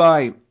goes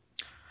by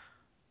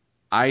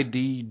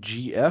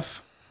IDGF.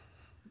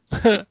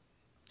 I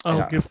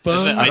don't give a fuck.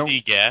 Isn't it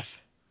IDGAF?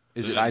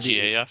 Is it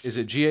GAF? Is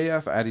it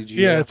GAF? IDGF?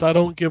 Yeah, it's I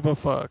don't give a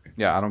fuck.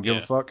 Yeah, I don't give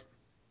a fuck.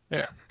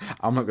 Yeah.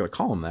 I'm not going to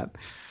call him that.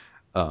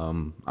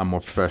 I'm more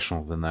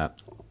professional than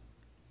that.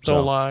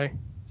 Don't lie.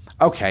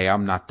 Okay,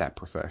 I'm not that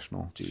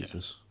professional.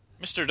 Jesus.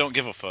 Yeah. Mr. Don't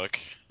Give a Fuck.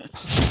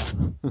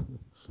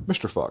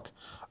 Mr. Fuck.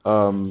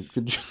 How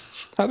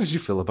did you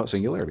feel about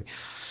Singularity?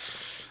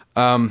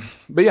 But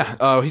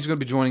yeah, he's going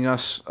to be joining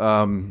us.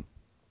 We're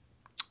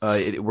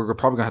probably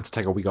going to have to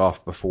take a week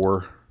off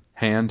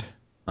beforehand,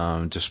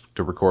 just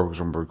to record,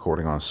 because we're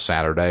recording on a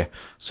Saturday,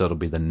 so it'll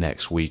be the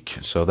next week.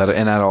 So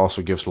that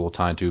also gives us a little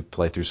time to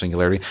play through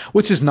Singularity,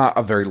 which is not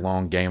a very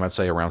long game. I'd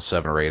say around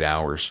 7 or 8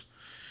 hours.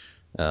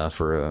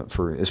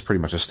 For it's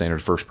pretty much a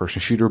standard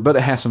first-person shooter, but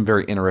it has some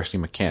very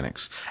interesting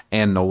mechanics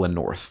and Nolan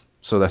North,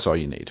 so that's all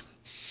you need.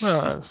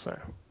 Well, that's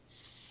fair.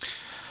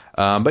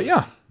 But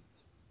yeah,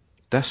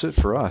 that's it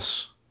for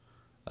us.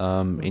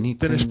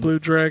 Finish Blue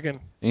Dragon.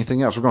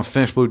 Anything else? We're going to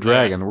finish Blue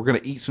Dragon. Yeah. We're going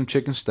to eat some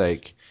chicken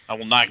steak. I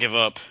will not give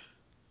up.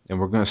 And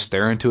we're going to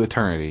stare into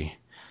eternity.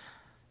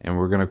 And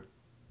we're going to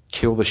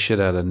kill the shit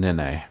out of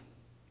Nene.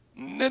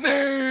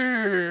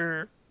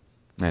 Nene!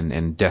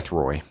 And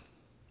Deathroy.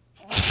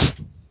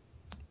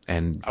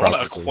 And I want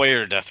to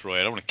acquire Deathroy.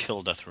 I don't want to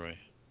kill Deathroy.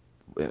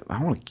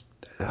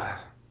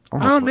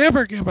 I'll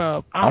never give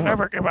up. I'll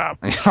never give up.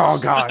 Oh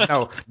God,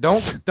 no!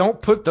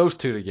 Don't put those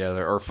two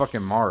together, or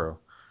fucking Maru.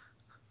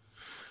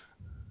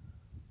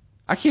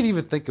 I can't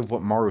even think of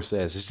what Maru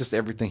says. It's just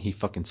everything he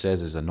fucking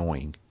says is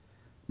annoying,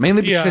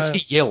 mainly because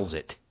he yells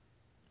it.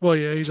 Well,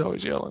 yeah, he's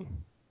always yelling.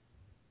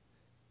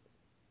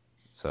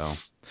 So,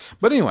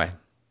 but anyway,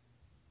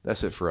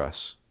 that's it for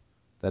us.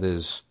 That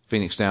is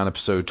Phoenix Down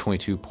episode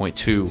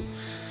 22.2.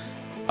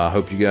 I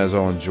hope you guys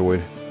all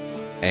enjoyed.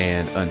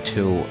 And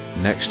until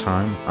next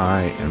time,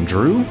 I am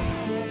Drew.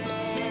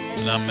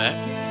 And I'm Matt.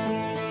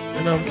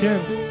 And I'm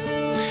Ken.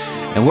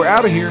 And we're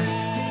out of here.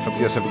 Hope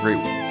you guys have a great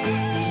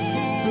week.